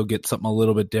while you'll get something a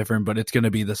little bit different, but it's going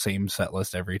to be the same set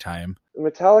list every time.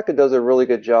 Metallica does a really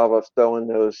good job of throwing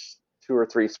those 2 or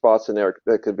 3 spots in there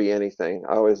that could be anything.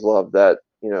 I always love that,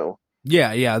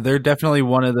 Yeah, they're definitely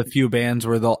one of the few bands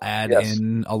where they'll add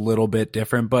in a little bit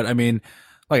different, but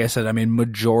like I said,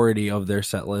 majority of their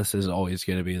set list is always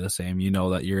going to be the same. You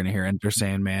know that you're going to hear Enter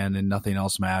Sandman and Nothing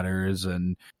Else Matters,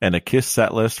 and a Kiss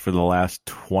set list for the last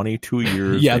 22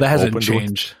 years. Yeah, that hasn't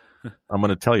changed. I'm going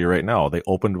to tell you right now, they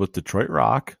opened with Detroit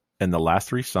Rock, and the last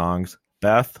 3 songs,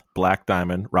 Beth, Black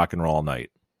Diamond, Rock and Roll All Night.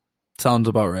 Sounds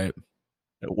about right.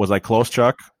 Was I close,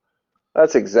 Chuck?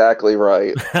 That's exactly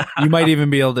right. You might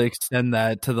even be able to extend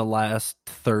that to the last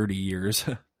 30 years.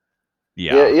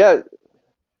 Yeah.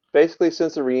 Basically,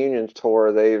 since the reunion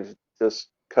tour, they've just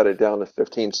cut it down to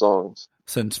 15 songs.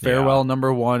 Since Farewell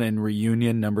number 1 and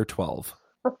Reunion number 12.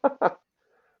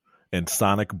 And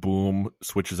Sonic Boom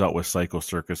switches out with Psycho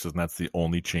Circus, and that's the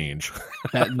only change.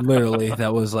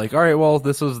 That was like, all right, well,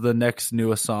 this is the next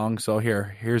newest song, so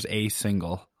here's a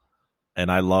single.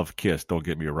 And I love Kiss, don't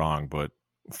get me wrong, but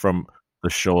from the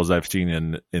shows I've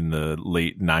seen in the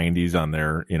late 90s on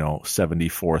their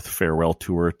 74th farewell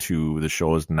tour to the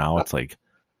shows now, it's like,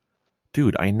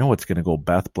 dude, I know it's going to go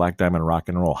Beth, Black Diamond, Rock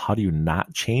and Roll. How do you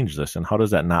not change this? And how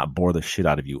does that not bore the shit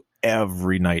out of you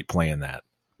every night playing that?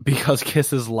 Because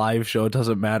Kiss's live show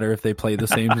doesn't matter if they play the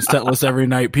same set list every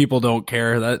night. People don't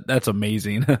care. That's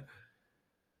amazing.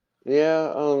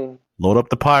 Yeah. Load up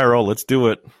the pyro. Let's do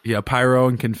it. Yeah, pyro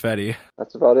and confetti.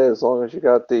 That's about it. As long as you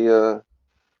got the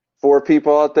 4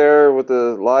 people out there with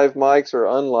the live mics or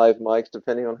unlive mics,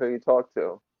 depending on who you talk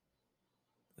to.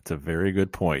 It's a very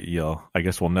good point. I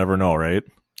guess we'll never know, right?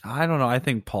 I don't know. I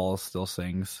think Paul still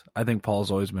sings. I think Paul's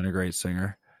always been a great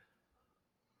singer.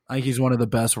 I think he's one of the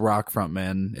best rock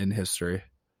frontmen in history.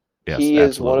 Yes, he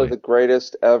is one of the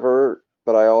greatest ever,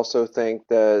 but I also think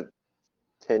that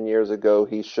 10 years ago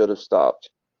he should have stopped.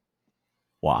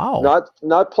 Wow.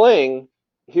 Not playing.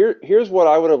 Here's what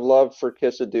I would have loved for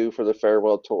Kiss to do for the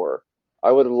farewell tour.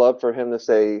 I would have loved for him to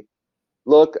say,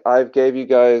 look, I've gave you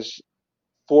guys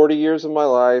 40 years of my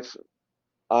life.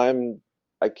 I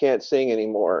can't sing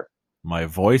anymore. My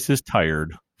voice is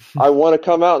tired. I want to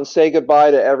come out and say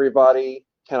goodbye to everybody.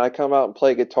 Can I come out and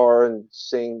play guitar and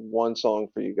sing one song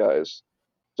for you guys?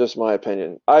 Just my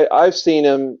opinion. I've seen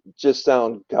him just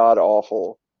sound god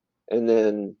awful and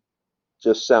then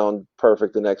just sound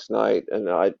perfect the next night, and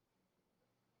I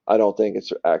don't think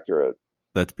it's accurate.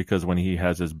 That's because when he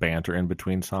has his banter in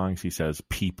between songs, he says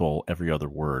people every other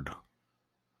word.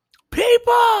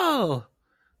 People!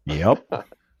 Yep.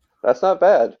 That's not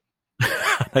bad.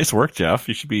 Nice work, Jeff.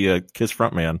 You should be a Kiss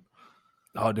frontman.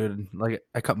 Oh, dude, like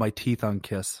I cut my teeth on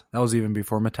Kiss. That was even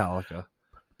before Metallica.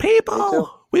 People,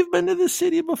 we've been to this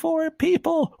city before.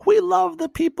 People, we love the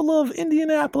people of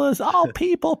Indianapolis. All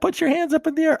people, put your hands up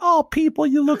in the air. All people,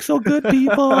 you look so good,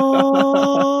 people.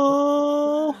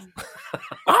 All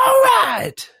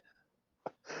right.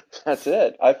 That's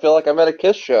it. I feel like I'm at a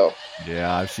Kiss show.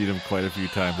 Yeah, I've seen them quite a few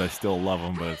times. I still love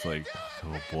them, but it's like,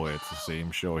 oh boy, it's the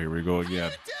same show. Here we go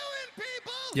again.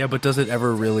 Yeah, but does it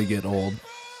ever really get old?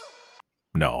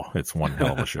 No, it's one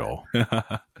hell of a show.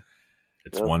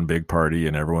 It's one big party,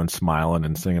 and everyone's smiling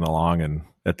and singing along. And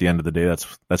at the end of the day,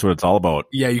 that's what it's all about.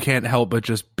 Yeah, you can't help but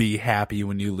just be happy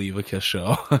when you leave a Kiss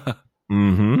show.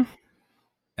 Mm-hmm.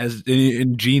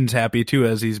 And Gene's happy too,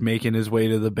 as he's making his way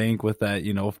to the bank with that,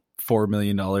 $4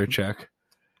 million check.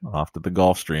 Off to the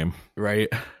Gulfstream. Right.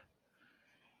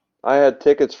 I had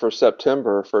tickets for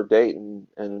September for Dayton,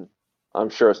 and I'm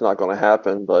sure it's not going to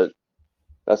happen, but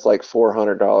that's like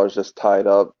 $400 just tied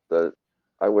up that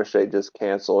I wish they'd just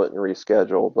cancel it and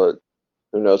reschedule, but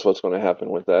who knows what's going to happen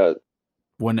with that.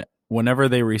 Whenever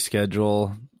they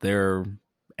reschedule their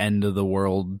end of the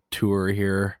world tour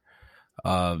here,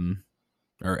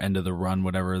 or end of the run,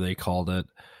 whatever they called it,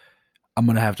 I'm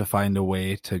going to have to find a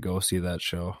way to go see that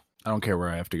show. I don't care where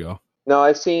I have to go. No,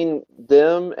 I've seen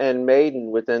them and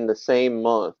Maiden within the same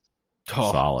month.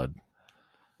 Oh, solid.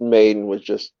 Maiden was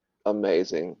just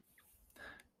amazing.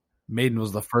 Maiden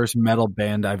was the first metal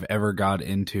band I've ever got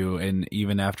into, and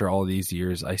even after all these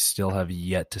years, I still have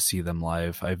yet to see them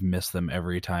live. I've missed them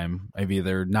every time. I've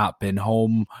either not been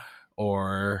home,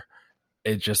 or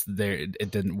it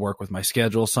didn't work with my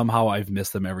schedule. Somehow I've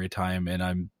missed them every time,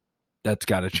 and that's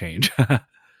got to change.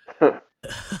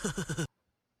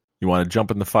 You want to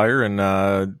jump in the fire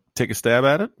and take a stab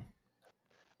at it?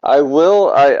 I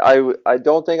will. I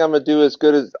don't think I'm going to do as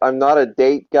good as... I'm not a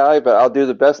date guy, but I'll do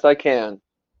the best I can.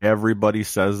 Everybody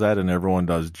says that, and everyone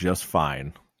does just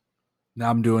fine. Now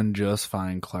I'm doing just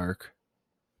fine, Clark.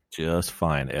 Just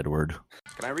fine, Edward.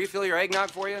 Can I refill your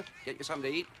eggnog for you? Get you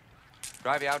something to eat?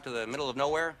 Drive you out to the middle of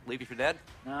nowhere? Leave you for dead?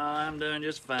 No, I'm doing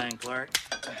just fine, Clark.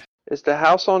 Is the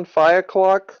house on fire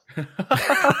clock? She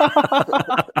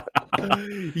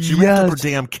ripped up her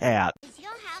damn cat. Is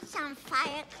your house on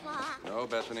fire, Clark? No,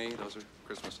 Bethany, those are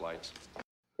Christmas lights.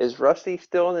 Is Rusty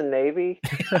still in the Navy?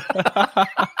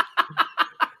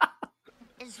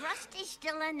 Is Rusty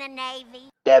still in the Navy?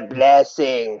 The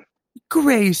blessing.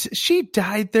 Grace, she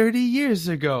died 30 years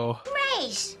ago.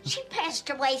 Grace, she passed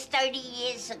away 30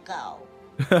 years ago.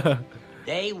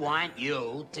 They want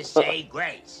you to say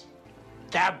grace.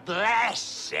 The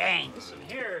blessing. Listen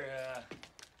here,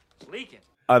 it's leaking.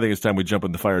 I think it's time we jump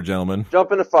in the fire, gentlemen.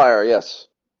 Jump in the fire, yes.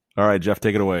 All right, Jeff,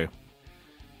 take it away.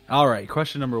 All right,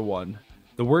 question number 1.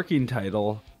 The working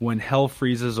title, When Hell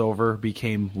Freezes Over,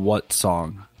 became what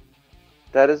song?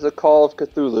 That is the Call of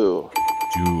Cthulhu.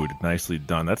 Dude, nicely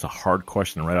done. That's a hard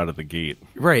question right out of the gate.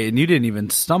 Right, and you didn't even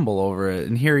stumble over it.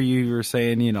 And here you were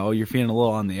saying, you're feeling a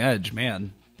little on the edge.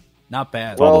 Man, not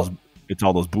bad. It's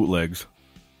all those bootlegs.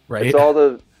 Right? It's all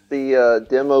the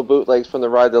demo bootlegs from the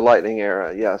Ride the Lightning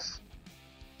era, yes.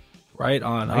 Right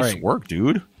on. Nice All right. work,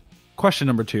 dude. Question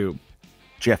number 2.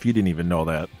 Jeff, you didn't even know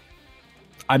that.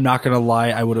 I'm not going to lie.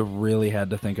 I would have really had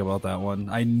to think about that one.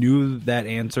 I knew that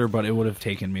answer, but it would have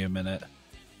taken me a minute.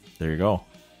 There you go. All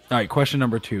right, question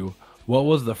number 2. What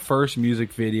was the first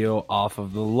music video off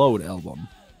of the Load album?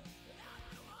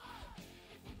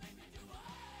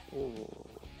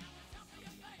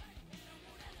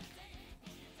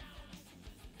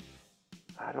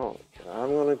 I'm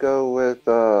going to go with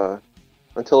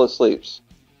Until It Sleeps.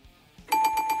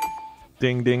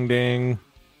 Ding, ding, ding.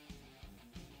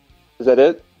 Is that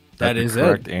it? That is the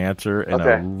correct it. answer and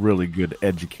Okay. a really good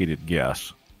educated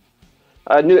guess.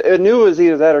 I knew it was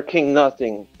either that or King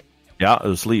Nothing. Yeah, it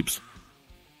was Sleeps.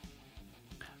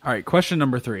 All right, question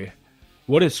number 3.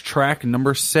 What is track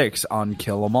number 6 on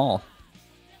Kill 'Em All?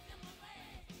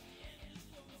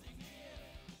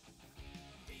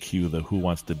 Cue the Who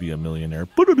Wants to Be a Millionaire.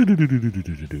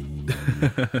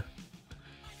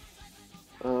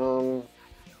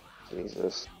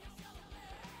 Jesus.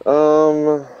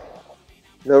 No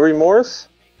Remorse?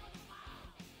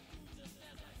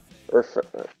 I'm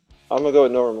gonna go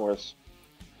with No Remorse.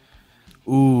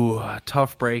 Ooh,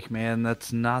 tough break, man.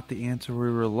 That's not the answer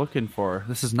we were looking for.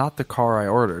 This is not the car I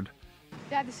ordered.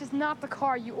 Dad, this is not the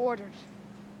car you ordered.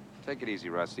 Take it easy,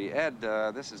 Rusty. Ed,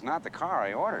 this is not the car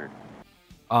I ordered.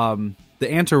 The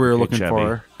answer we were looking Chevy.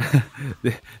 for,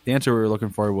 the answer we were looking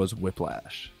for was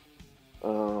Whiplash.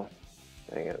 Oh,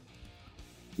 dang it.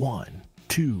 1,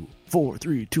 2, 4,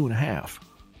 3, 2.5.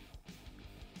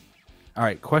 All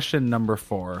right, question number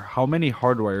 4. How many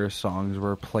Hardwire songs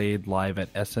were played live at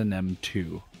S&M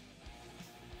 2?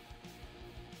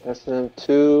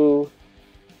 S&M2.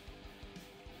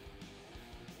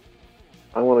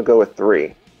 I'm gonna go with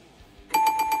 3.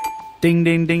 Ding,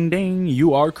 ding, ding, ding.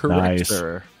 You are correct, Nice.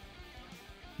 sir.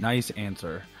 Nice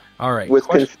answer. All right. With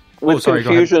question- with sorry,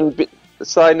 go ahead. confusion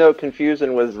side note,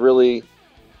 Confusion was really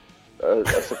a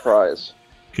surprise.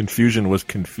 Confusion was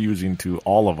confusing to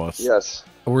all of us. Yes.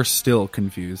 We're still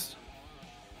confused.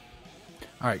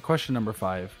 All right, question number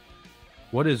 5.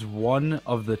 What is one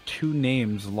of the 2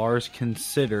 names Lars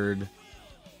considered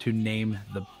to name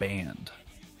the band?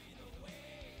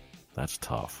 That's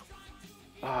tough.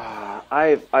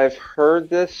 I've heard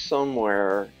this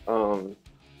somewhere, but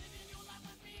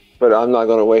I'm not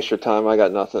going to waste your time. I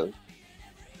got nothing.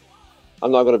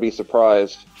 I'm not going to be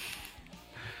surprised.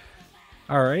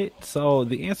 All right, so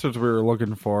the answers we were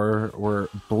looking for were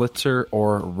Blitzer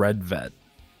or Red Vet.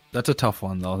 That's a tough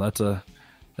one, though. That's a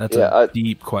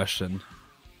deep question.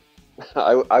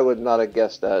 I would not have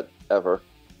guessed that ever.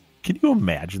 Can you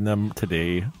imagine them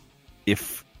today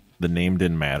if the name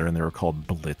didn't matter and they were called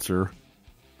Blitzer?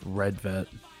 Red Vet.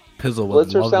 Pizzle would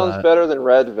Blitzer love sounds that. better than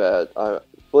Red Vet.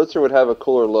 Blitzer would have a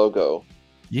cooler logo.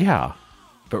 Yeah.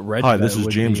 But Red Hi, Vet this is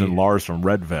would James be- and Lars from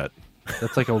Red Vet.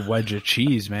 That's like a wedge of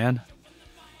cheese, man.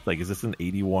 Like, is this an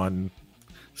 81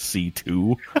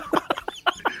 C2?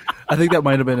 I think that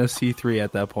might have been a C3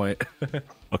 at that point.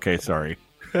 Okay, sorry.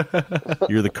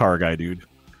 You're the car guy, dude.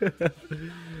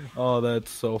 Oh, that's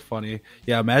so funny.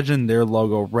 Yeah, imagine their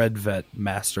logo, Red Vet,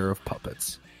 Master of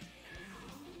Puppets.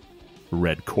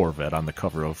 Red Corvette on the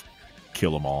cover of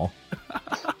Kill 'Em All.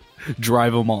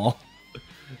 Drive them all.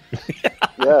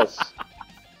 Yes.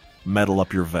 Metal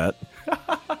up your vet.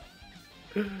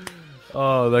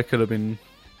 Oh, that could have been...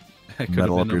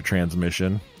 Metal up your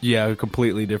transmission. Yeah, a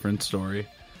completely different story.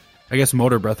 I guess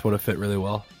Motor Breath would have fit really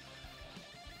well.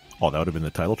 Oh, that would have been the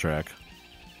title track.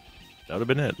 That would have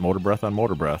been it. Motor Breath on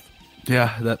Motor Breath.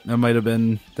 Yeah, that might have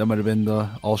been the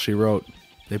all she wrote.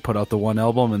 They put out the one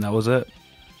album and that was it.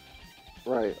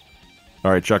 Right.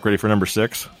 All right, Chuck, ready for number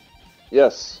 6?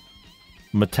 Yes.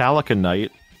 Metallica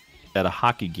Night at a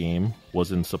hockey game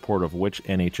was in support of which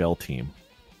NHL team?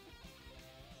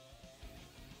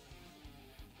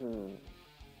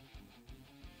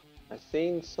 I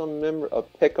seen a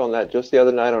pic on that just the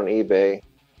other night on eBay.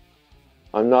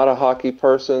 I'm not a hockey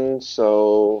person,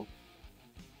 so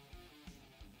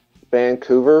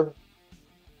Vancouver.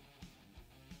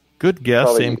 Good guess.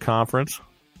 Probably- Same conference.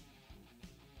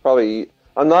 Probably.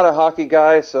 I'm not a hockey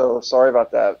guy, so sorry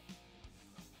about that.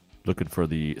 Looking for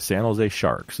the San Jose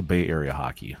Sharks, Bay Area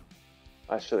hockey.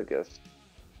 I should have guessed.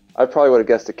 I probably would have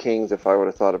guessed the Kings if I would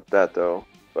have thought of that, though.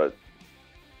 But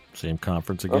Same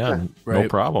conference again. Okay. No Right.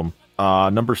 problem.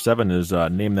 Number 7 is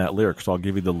name that lyric. So I'll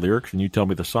give you the lyrics and you tell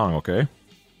me the song, okay?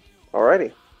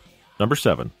 alrighty. Number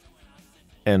 7.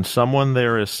 And someone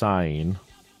there is sighing,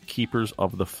 keepers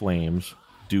of the flames,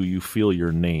 do you feel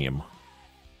your name?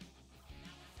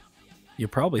 You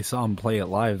probably saw them play it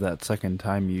live that second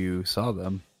time you saw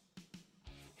them.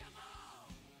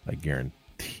 I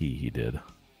guarantee he did.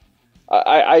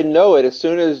 I know it. As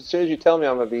soon as you tell me,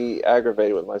 I'm gonna be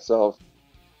aggravated with myself.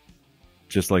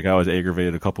 Just like I was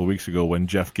aggravated a couple of weeks ago when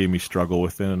Jeff gave me Struggle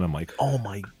Within, and I'm like, oh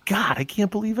my God, I can't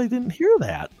believe I didn't hear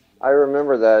that. I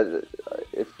remember that.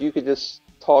 If you could just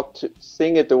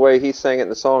sing it the way he sang it in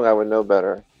the song, I would know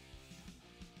better.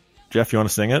 Jeff, you want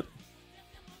to sing it?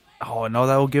 Oh, no,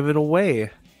 that will give it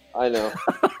away. I know.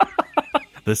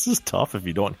 This is tough if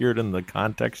you don't hear it in the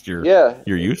context you're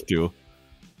used to.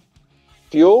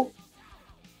 Fuel?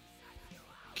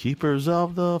 Keepers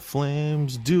of the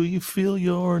flames, do you feel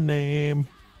your name?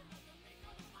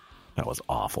 That was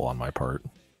awful on my part.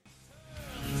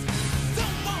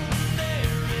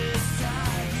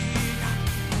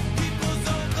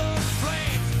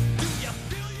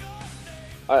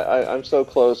 I'm so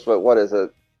close, but what is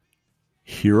it?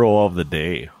 Hero of the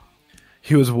Day.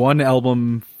 He was one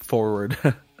album forward.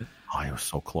 Oh, he was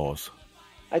so close.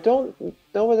 I don't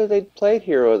know whether they played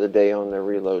Hero of the Day on their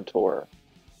Reload tour.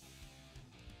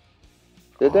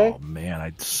 Did they? Oh, man,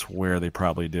 I swear they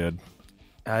probably did.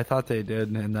 I thought they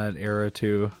did in that era,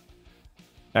 too.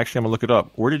 Actually, I'm going to look it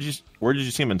up. Where did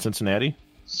you see him? In Cincinnati?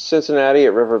 Cincinnati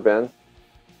at Riverbend.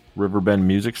 Riverbend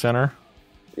Music Center?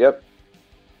 Yep.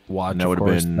 Watch, And that of would have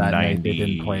course, been that night they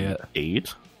didn't play it.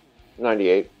 98?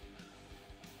 98.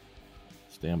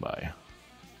 Stand by.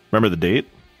 Remember the date?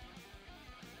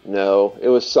 No, it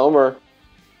was summer.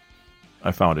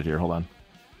 I found it here. Hold on.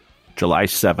 July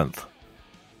 7th.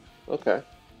 Okay.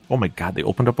 Oh my God, they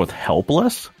opened up with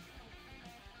Helpless?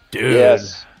 Dude.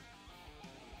 Yes.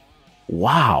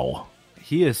 Wow.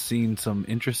 He has seen some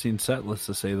interesting set lists,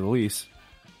 to say the least.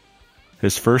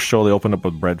 His first show, they opened up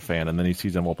with Bread Fan, and then he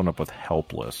sees them open up with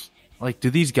Helpless. Like, do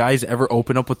these guys ever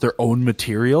open up with their own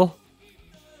material?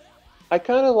 I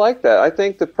kind of like that. I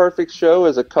think The Perfect Show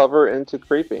is a cover into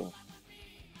Creeping.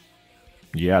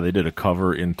 Yeah, they did a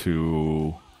cover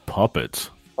into Puppets.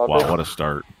 Puppets? Wow, what a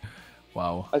start.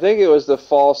 Wow. I think it was the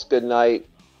False Goodnight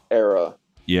era.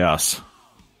 Yes.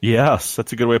 Yes,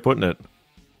 that's a good way of putting it.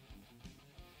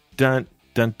 Dun,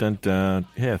 dun, dun, dun.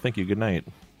 Yeah, thank you. Good night.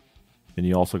 And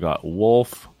you also got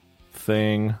Wolf,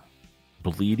 Thing,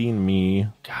 Bleeding Me,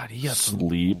 God, he got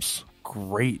Sleeps.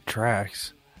 Great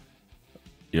tracks.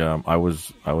 Yeah, I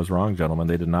was wrong, gentlemen.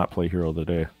 They did not play Hero of the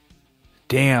Day.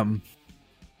 Damn.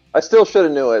 I still should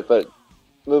have knew it, but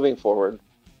moving forward.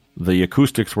 The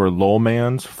acoustics were Low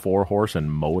Man's, Four Horse,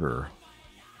 and Motor.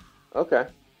 Okay.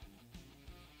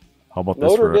 How about this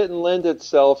Motor for didn't lend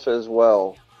itself as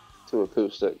well to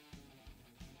acoustic.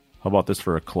 How about this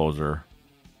for a closer?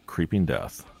 Creeping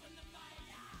Death.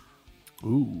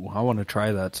 Ooh, I want to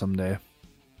try that someday.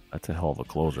 That's a hell of a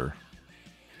closer.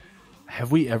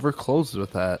 Have we ever closed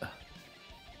with that?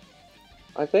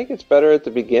 I think it's better at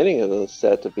the beginning of the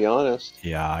set, to be honest.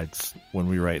 Yeah, it's when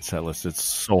we write set lists, it's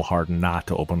so hard not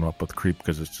to open up with Creep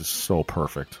because it's just so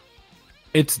perfect.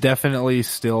 It's definitely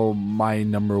still my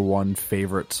number one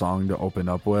favorite song to open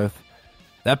up with.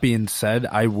 That being said,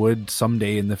 I would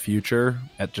someday in the future,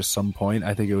 at just some point,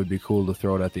 I think it would be cool to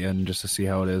throw it at the end just to see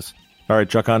how it is. All right,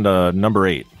 Chuck, on to number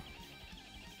 8.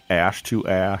 Ash to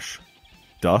Ash,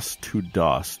 Dust to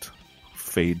Dust,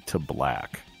 Fade to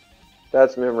Black.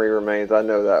 That's Memory Remains. I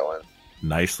know that one.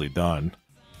 Nicely done.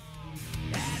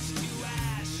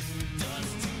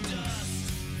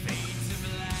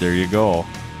 There you go.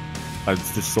 I'm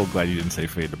just so glad you didn't say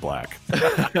Fade to Black.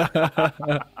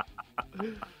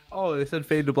 Oh, they said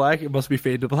Fade to Black? It must be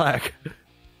Fade to Black.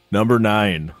 Number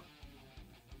 9.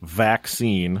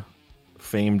 Vaccine.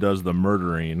 Fame does the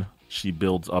murdering. She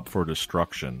builds up for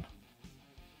destruction.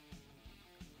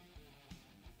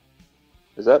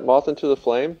 Is that Moth into the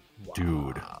Flame?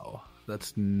 Dude. Wow.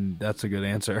 That's a good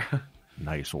answer.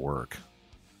 Nice work.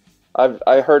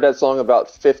 I heard that song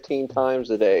about 15 times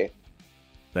a day.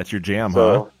 That's your jam,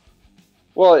 huh?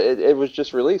 Well, it was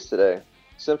just released today.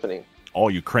 Symphony. Oh,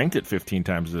 you cranked it 15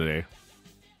 times a day.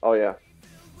 Oh, yeah.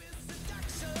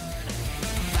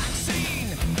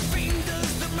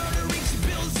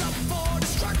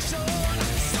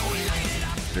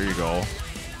 There you go.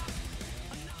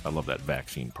 I love that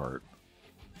vaccine part.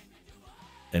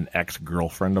 An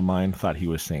ex-girlfriend of mine thought he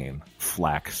was saying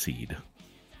flaxseed.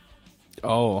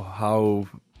 Oh, how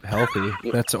healthy.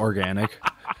 That's organic.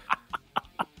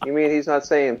 You mean he's not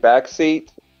saying backseat?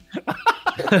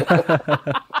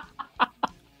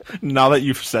 Now that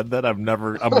you've said that, I'm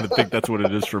going to think that's what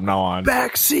it is from now on.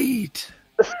 Backseat.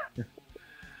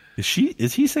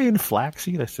 Is he saying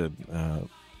flaxseed? I said,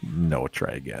 no,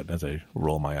 try again as I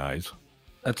roll my eyes.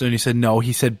 That's when he said no,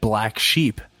 he said black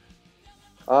sheep.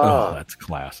 Oh, that's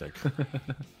classic.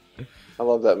 I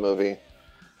love that movie.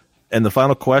 And the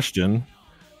final question.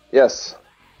 Yes.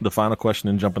 The final question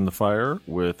in Jump in the Fire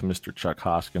with Mr. Chuck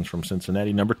Hoskins from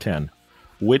Cincinnati, number 10.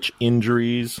 Which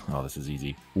injuries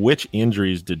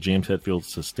did James Hetfield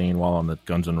sustain while on the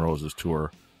Guns N' Roses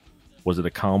tour? Was it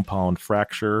a compound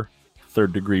fracture,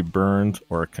 third-degree burns,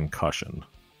 or a concussion?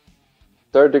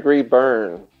 Third-degree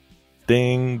burn.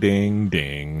 Ding, ding,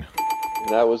 ding. And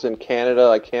that was in Canada.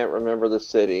 I can't remember the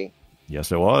city.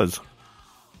 Yes, it was.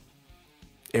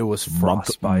 It was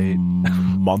frostbite.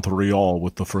 Montreal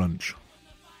with the French.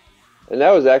 And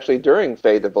that was actually during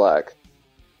Fade to Black.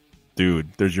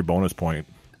 Dude, there's your bonus point.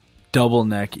 Double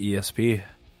neck ESP.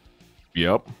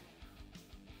 Yep.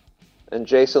 And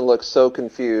Jason looked so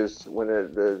confused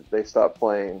when they stopped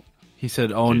playing. He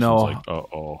said, "Oh Jason's no, like,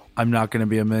 uh-oh. I'm not going to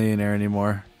be a millionaire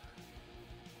anymore."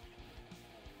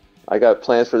 I got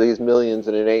plans for these millions,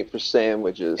 and it ain't for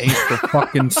sandwiches. Ain't for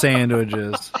fucking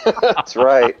sandwiches. That's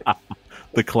right.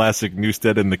 The classic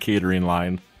Newstead and the catering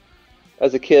line.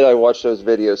 As a kid, I watched those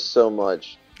videos so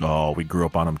much. Oh, we grew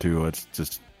up on them too. It's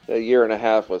just... A year and a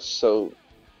half was so...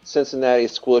 Cincinnati,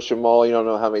 squish 'em all. You don't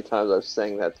know how many times I've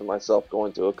sang that to myself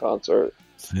going to a concert.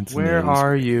 Where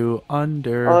are you?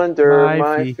 Under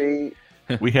my feet.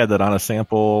 We had that on a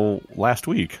sample last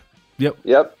week.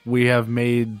 Yep. We have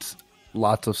made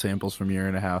lots of samples from year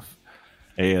and a half.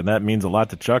 Hey, and that means a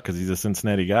lot to Chuck because he's a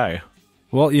Cincinnati guy.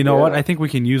 Well, you know what? I think we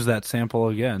can use that sample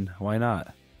again. Why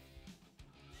not?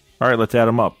 All right, let's add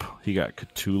them up. He got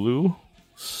Cthulhu,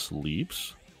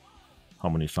 Sleeps. How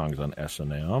many songs on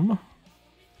S&M?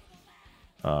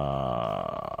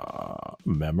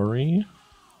 Memory,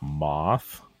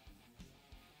 Moth,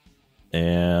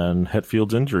 and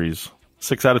Hetfield's Injuries.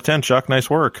 6 out of 10, Chuck. Nice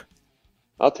work.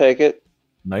 I'll take it.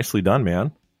 Nicely done,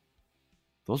 man.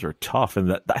 Those are tough.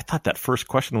 And I thought that first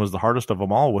question was the hardest of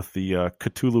them all with the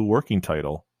Cthulhu working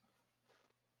title.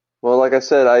 Well, like I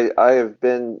said, I have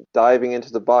been diving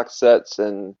into the box sets,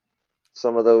 and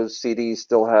some of those CDs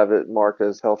still have it marked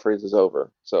as Hell Freezes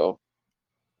Over. So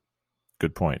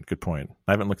Good point.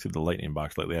 I haven't looked through the Lightning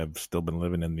box lately. I've still been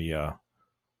living in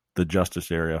the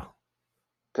Justice area.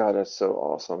 God, that's so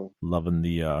awesome. Loving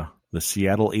the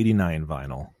Seattle '89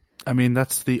 vinyl. I mean,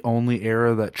 that's the only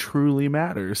era that truly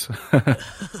matters.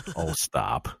 Oh,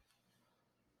 stop.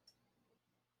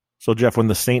 So, Jeff, when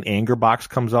the Saint Anger box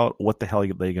comes out, what the hell are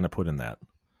they going to put in that?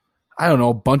 I don't know,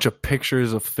 a bunch of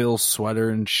pictures of Phil's sweater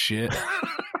and shit.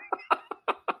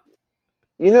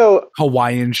 You know,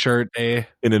 Hawaiian shirt, An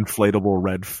inflatable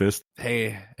red fist.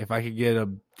 Hey, if I could get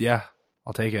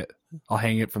I'll take it. I'll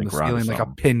hang it from the we're onto ceiling like a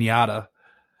something. piñata.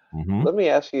 Mm-hmm. let me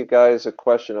ask you guys a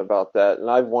question about that, and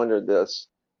I've wondered this.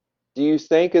 Do you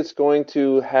think it's going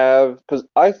to have, because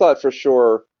I thought for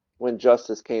sure when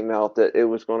Justice came out that it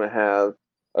was going to have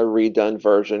a redone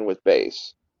version with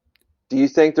bass. Do you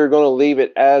think they're going to leave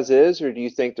it as is, or do you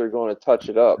think they're going to touch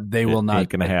it up? They will not. Ain't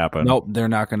going to happen. Nope, they're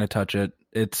not going to touch it.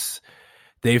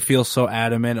 They feel so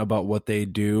adamant about what they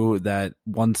do that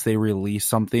once they release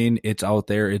something, it's out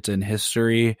there, it's in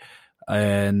history,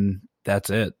 and that's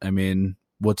it. I mean,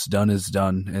 what's done is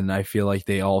done, and I feel like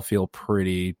they all feel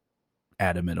pretty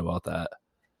adamant about that.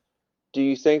 Do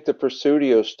you think the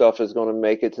Presidio stuff is going to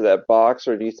make it to that box,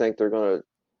 or do you think they're going to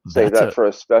save that for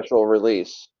a special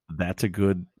release? That's a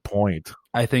good point.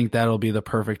 I think that'll be the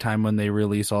perfect time when they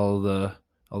release all the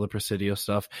Presidio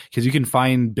stuff, because you can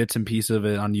find bits and pieces of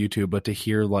it on YouTube, but to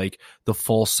hear like the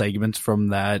full segments from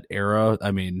that era,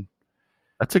 I mean,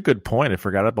 that's a good point. I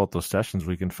forgot about those sessions.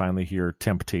 We can finally hear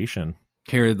Temptation.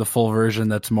 Hear the full version.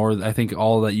 That's more, I think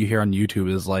all that you hear on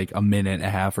YouTube is like a minute and a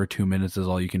half or 2 minutes is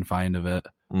all you can find of it.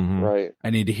 Mm-hmm. Right. I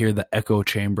need to hear the echo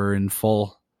chamber in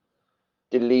full.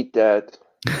 Delete that.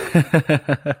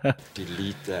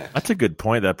 Delete that. That's a good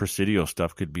point. That Presidio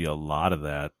stuff could be a lot of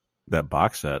that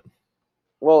box set.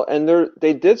 Well, and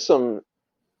they did some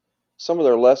of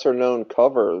their lesser known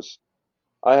covers.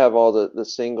 I have all the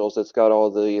singles that's got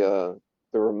all the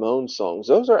Ramones songs.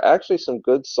 Those are actually some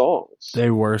good songs. They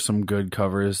were some good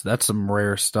covers. That's some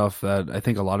rare stuff that I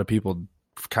think a lot of people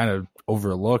kind of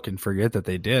overlook and forget that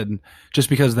they did, just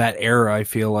because that era, I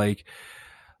feel like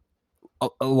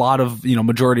a lot of,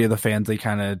 majority of the fans, they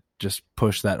kind of just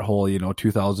push that whole,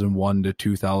 2001 to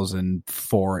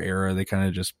 2004 era. They kind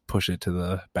of just push it to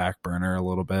the back burner a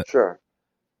little bit. Sure.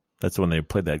 That's when they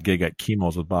played that gig at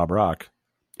Chemo's with Bob Rock.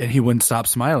 And he wouldn't stop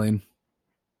smiling.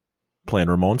 Playing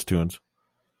Ramones tunes.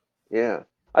 Yeah.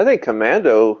 I think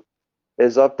Commando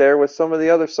is up there with some of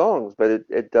the other songs, but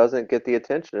it doesn't get the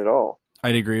attention at all.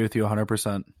 I'd agree with you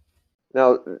 100%.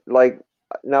 Now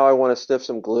I Want to Sniff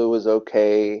Some Glue is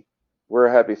okay. We're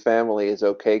a Happy Family is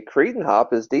okay. Cretin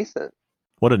Hop is decent.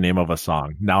 What a name of a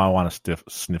song. Now I Want to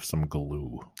sniff some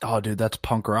glue. Oh, dude, that's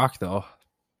punk rock, though.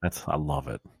 I love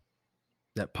it.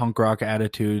 That punk rock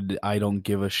attitude, I don't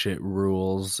give a shit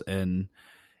rules. And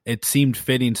it seemed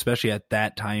fitting, especially at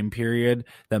that time period,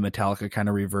 that Metallica kind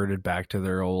of reverted back to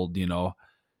their old,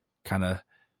 kind of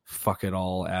fuck it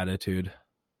all attitude.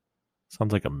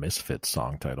 Sounds like a Misfits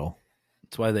song title.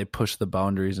 That's why they pushed the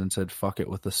boundaries and said, fuck it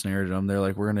with the snare drum. They're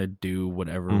like, we're going to do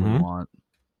whatever we want.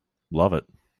 Love it.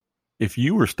 If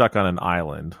you were stuck on an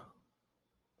island,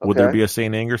 would there be a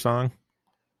Saint Anger song?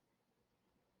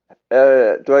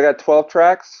 Do I got 12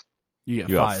 tracks? You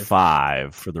got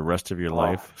 5 for the rest of your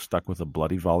life, stuck with a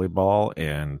bloody volleyball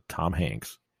and Tom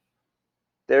Hanks.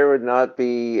 There would not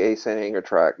be a Saint Anger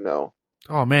track, no.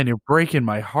 Oh, man, you're breaking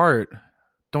my heart.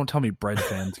 Don't tell me Bread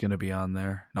Fan's going to be on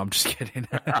there. No, I'm just kidding.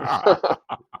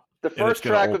 The first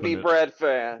track would be Bread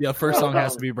Fan. Yeah, first song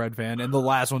has to be Bread Fan, and the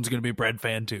last one's going to be Bread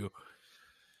Fan too.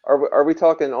 Are we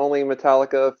talking only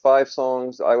Metallica 5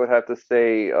 songs? I would have to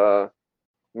say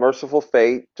Merciful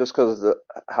Fate, just because of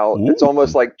how it's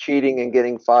almost like cheating and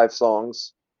getting 5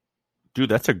 songs. Dude,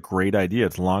 that's a great idea.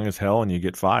 It's long as hell, and you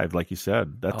get 5, like you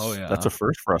said. That's a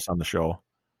first for us on the show.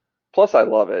 Plus, I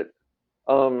love it.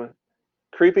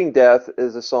 Creeping Death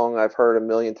is a song I've heard a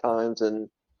million times, and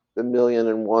the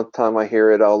 1,000,001th time I hear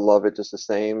it, I'll love it just the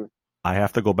same. I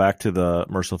have to go back to the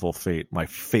Merciful Fate. My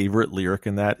favorite lyric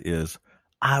in that is,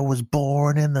 I was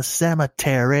born in the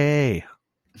cemetery.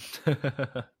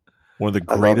 One of the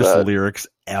greatest lyrics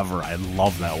ever. I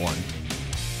love that one.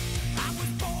 I was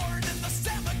born in the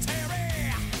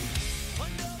cemetery.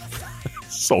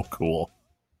 So cool.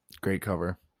 Great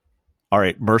cover. All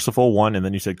right, Merciful 1, and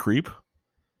then you said Creep?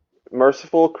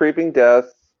 Merciful, Creeping Death,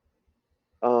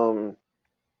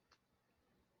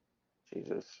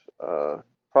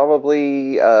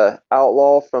 probably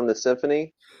Outlaw from the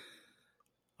Symphony.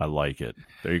 I like it.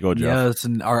 There you go, Jeff. Yes,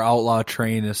 and our Outlaw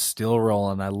train is still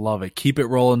rolling. I love it. Keep it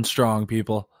rolling strong,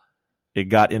 people. It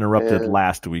got interrupted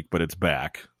last week, but it's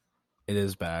back. It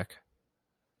is back.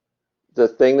 The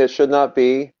Thing That Should Not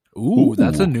Be. Ooh,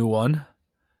 that's a new one.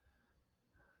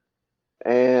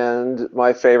 and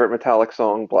my favorite Metallic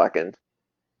song, Blackened.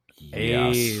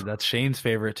 Hey, Yes. that's Shane's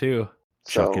favorite too.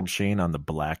 Chuck So, and Shane on the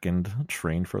Blackened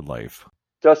Train for Life.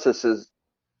 Justice is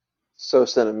so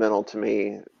sentimental to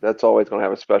me. That's always going to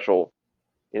have a special,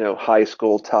 high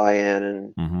school tie-in,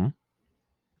 and Mm-hmm.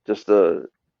 just the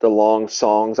long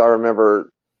songs. I remember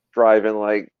driving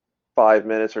like 5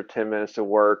 minutes or 10 minutes to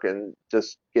work and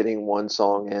just getting one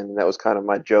song in. And that was kind of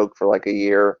my joke for like a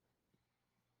year.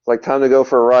 It's like, time to go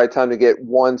for a ride, time to get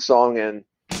one song in.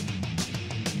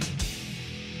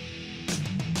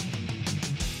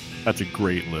 That's a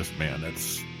great list, man.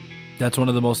 That's one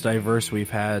of the most diverse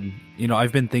we've had.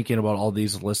 I've been thinking about all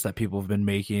these lists that people have been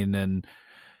making, and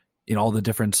all the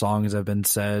different songs have been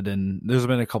said, and there's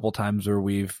been a couple times where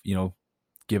we've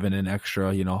given an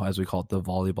extra, as we call it, the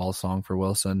volleyball song for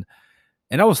Wilson.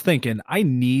 And I was thinking I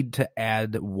need to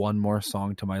add one more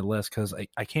song to my list because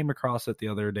I came across it the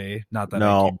other day. Not that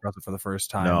I came across it for the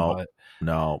first time, but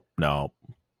No.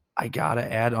 I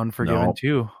gotta add Unforgiven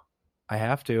too. I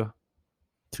have to.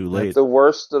 Too late. It's the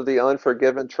worst of the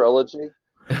Unforgiven trilogy.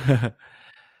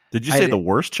 Did you say the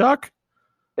worst, Chuck?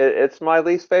 It's my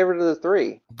least favorite of the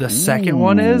three. The second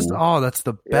one is? Oh, that's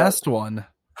the best one.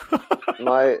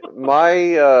 My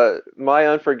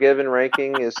Unforgiven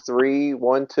ranking is 3,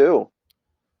 1, 2.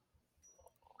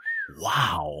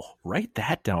 Wow. Write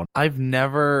that down. I've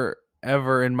never,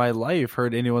 ever in my life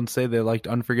heard anyone say they liked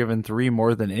Unforgiven 3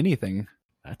 more than anything.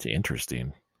 That's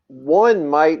interesting. 1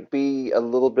 might be a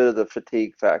little bit of the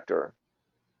fatigue factor.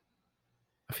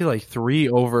 I feel like 3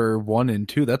 over 1 and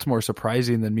 2, that's more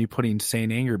surprising than me putting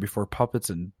Saint Anger before Puppets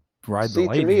and Ride the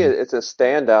Lightning. To me, it's a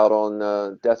standout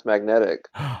on Death Magnetic.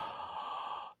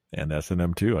 And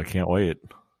S&M too. I can't wait.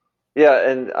 Yeah,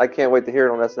 and I can't wait to hear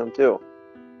it on S&M too.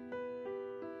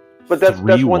 But that's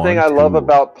one thing I love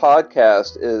about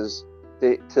podcast is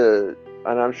and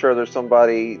I'm sure there's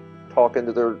somebody talking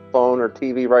to their phone or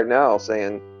TV right now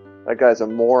saying, that guy's a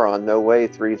moron. No way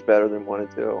 3's better than 1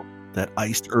 and 2. That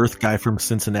Iced Earth guy from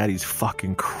Cincinnati's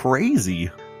fucking crazy.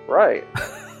 Right.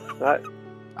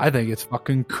 I think it's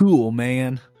fucking cool,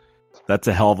 man. That's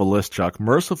a hell of a list, Chuck.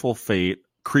 Merciful Fate,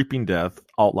 Creeping Death,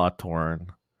 Outlaw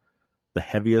Torn, the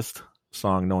heaviest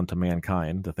song known to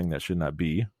mankind, the thing that should not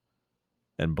be,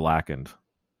 and Blackened.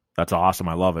 That's awesome.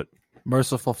 I love it.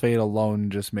 Merciful Fate alone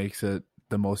just makes it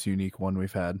the most unique one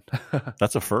we've had.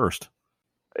 That's a first.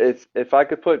 If I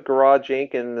could put Garage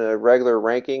Inc. in the regular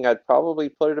ranking, I'd probably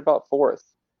put it about 4th.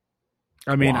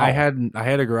 I mean, Wow. I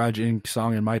had a Garage Inc.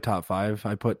 song in my top 5.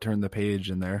 I put Turn the Page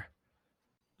in there.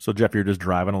 So, Jeff, you're just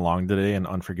driving along today and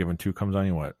Unforgiven 2 comes on,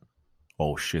 you went,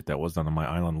 oh shit, that was on my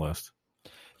island list.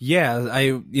 Yeah,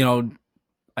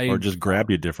 Or just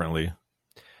grabbed you differently.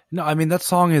 No, I mean, that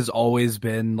song has always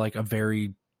been like a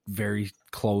very, very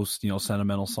close,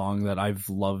 sentimental song that I've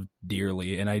loved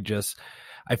dearly. And I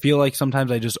feel like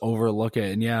sometimes I just overlook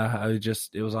it. And yeah,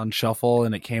 it was on shuffle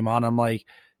and it came on. I'm like,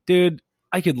 dude,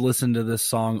 I could listen to this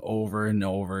song over and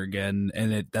over again.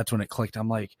 And that's when it clicked. I'm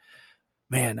like,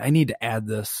 man, I need to add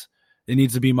this. It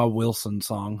needs to be my Wilson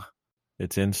song.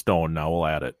 It's in stone now. We'll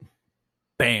add it.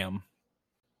 Bam.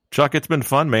 Chuck, it's been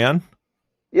fun, man.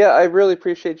 Yeah, I really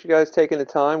appreciate you guys taking the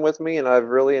time with me, and I've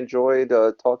really enjoyed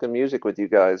talking music with you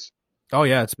guys. Oh,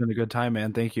 yeah, it's been a good time,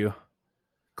 man. Thank you.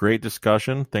 Great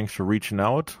discussion. Thanks for reaching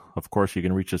out. Of course, you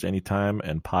can reach us anytime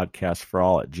and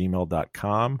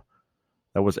podcastforall@gmail.com.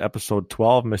 That was episode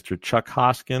 12. Mr. Chuck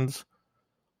Hoskins,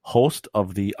 host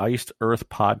of the Iced Earth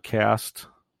podcast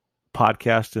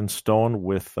in stone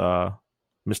with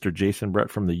Mr. Jason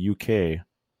Brett from the UK.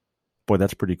 Boy,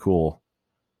 that's pretty cool.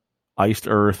 Iced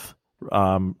Earth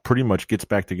pretty much gets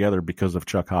back together because of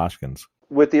Chuck Hoskins.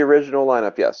 With the original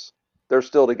lineup, yes. They're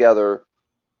still together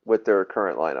with their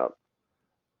current lineup.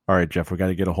 All right, Jeff, we got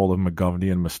to get a hold of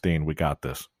McGovney and Mustaine. We got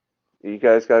this. You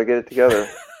guys got to get it together.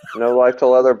 No Life to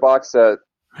Leather box set.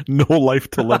 No Life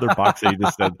to Leather box set, you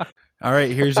just said. All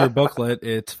right, here's your booklet.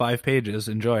 It's 5 pages.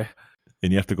 Enjoy.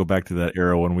 And you have to go back to that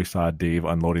era when we saw Dave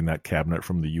unloading that cabinet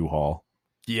from the U-Haul.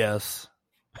 Yes.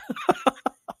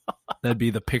 That'd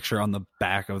be the picture on the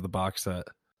back of the box set.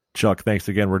 Chuck, thanks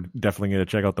again. We're definitely going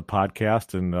to check out the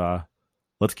podcast, and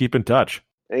let's keep in touch.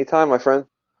 Anytime, my friend.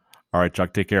 All right,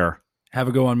 Chuck, take care. Have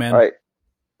a good one, man. All right.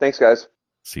 Thanks, guys.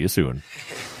 See you soon.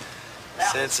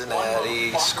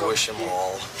 Cincinnati, squish 'em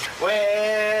all.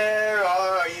 Where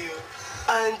are you?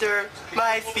 Under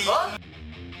my feet.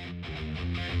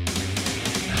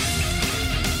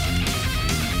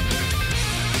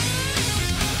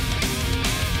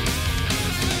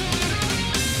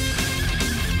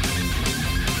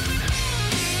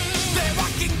 They're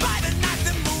walking by the night,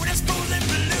 the moon is full and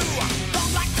blue.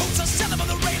 Long like coats of sand above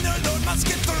the rain, the Lord must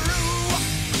get through.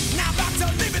 Now about to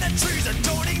live in the trees and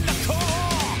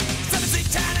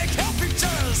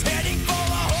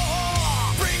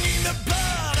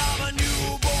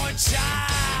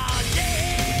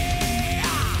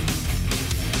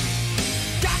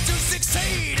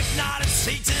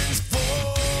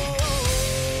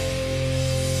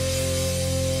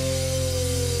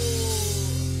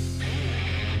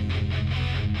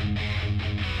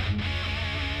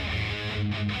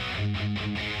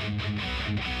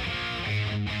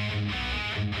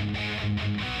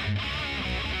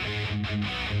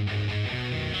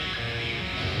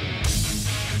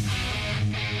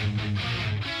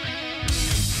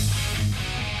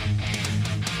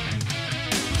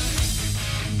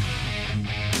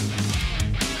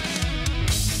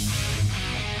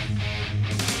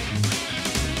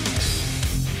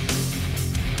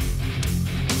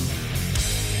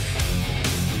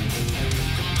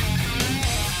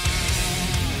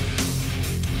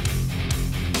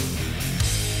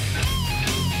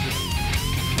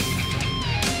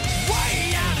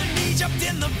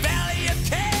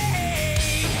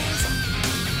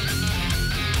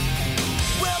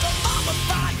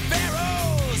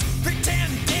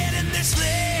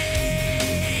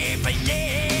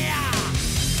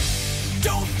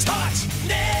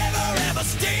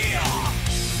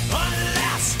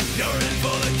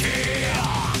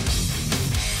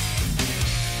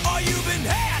you've been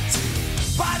hit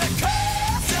by the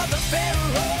curse of the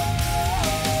pharaohs.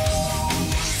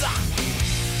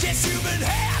 Yes, you've been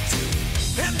hit,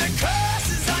 and the curse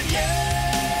is on you.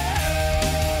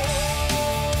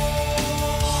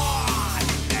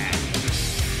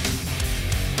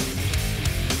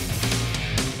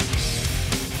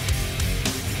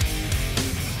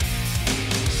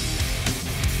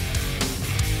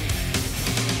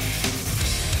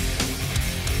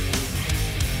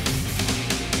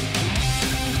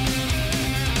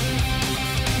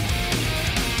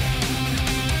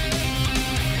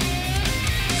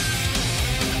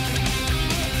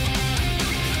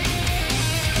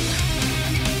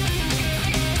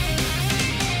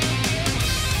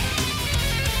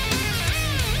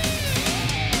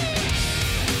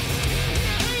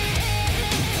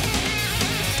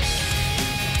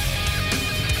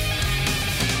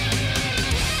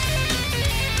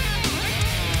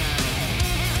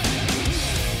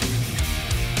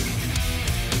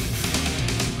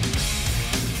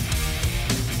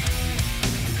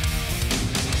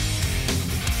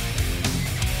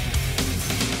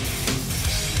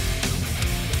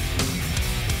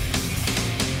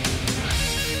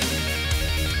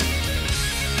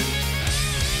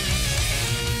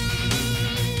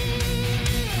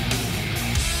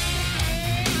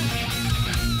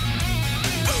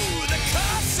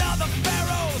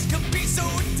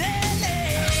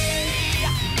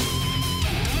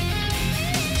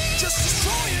 Just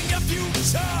destroying your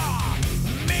future.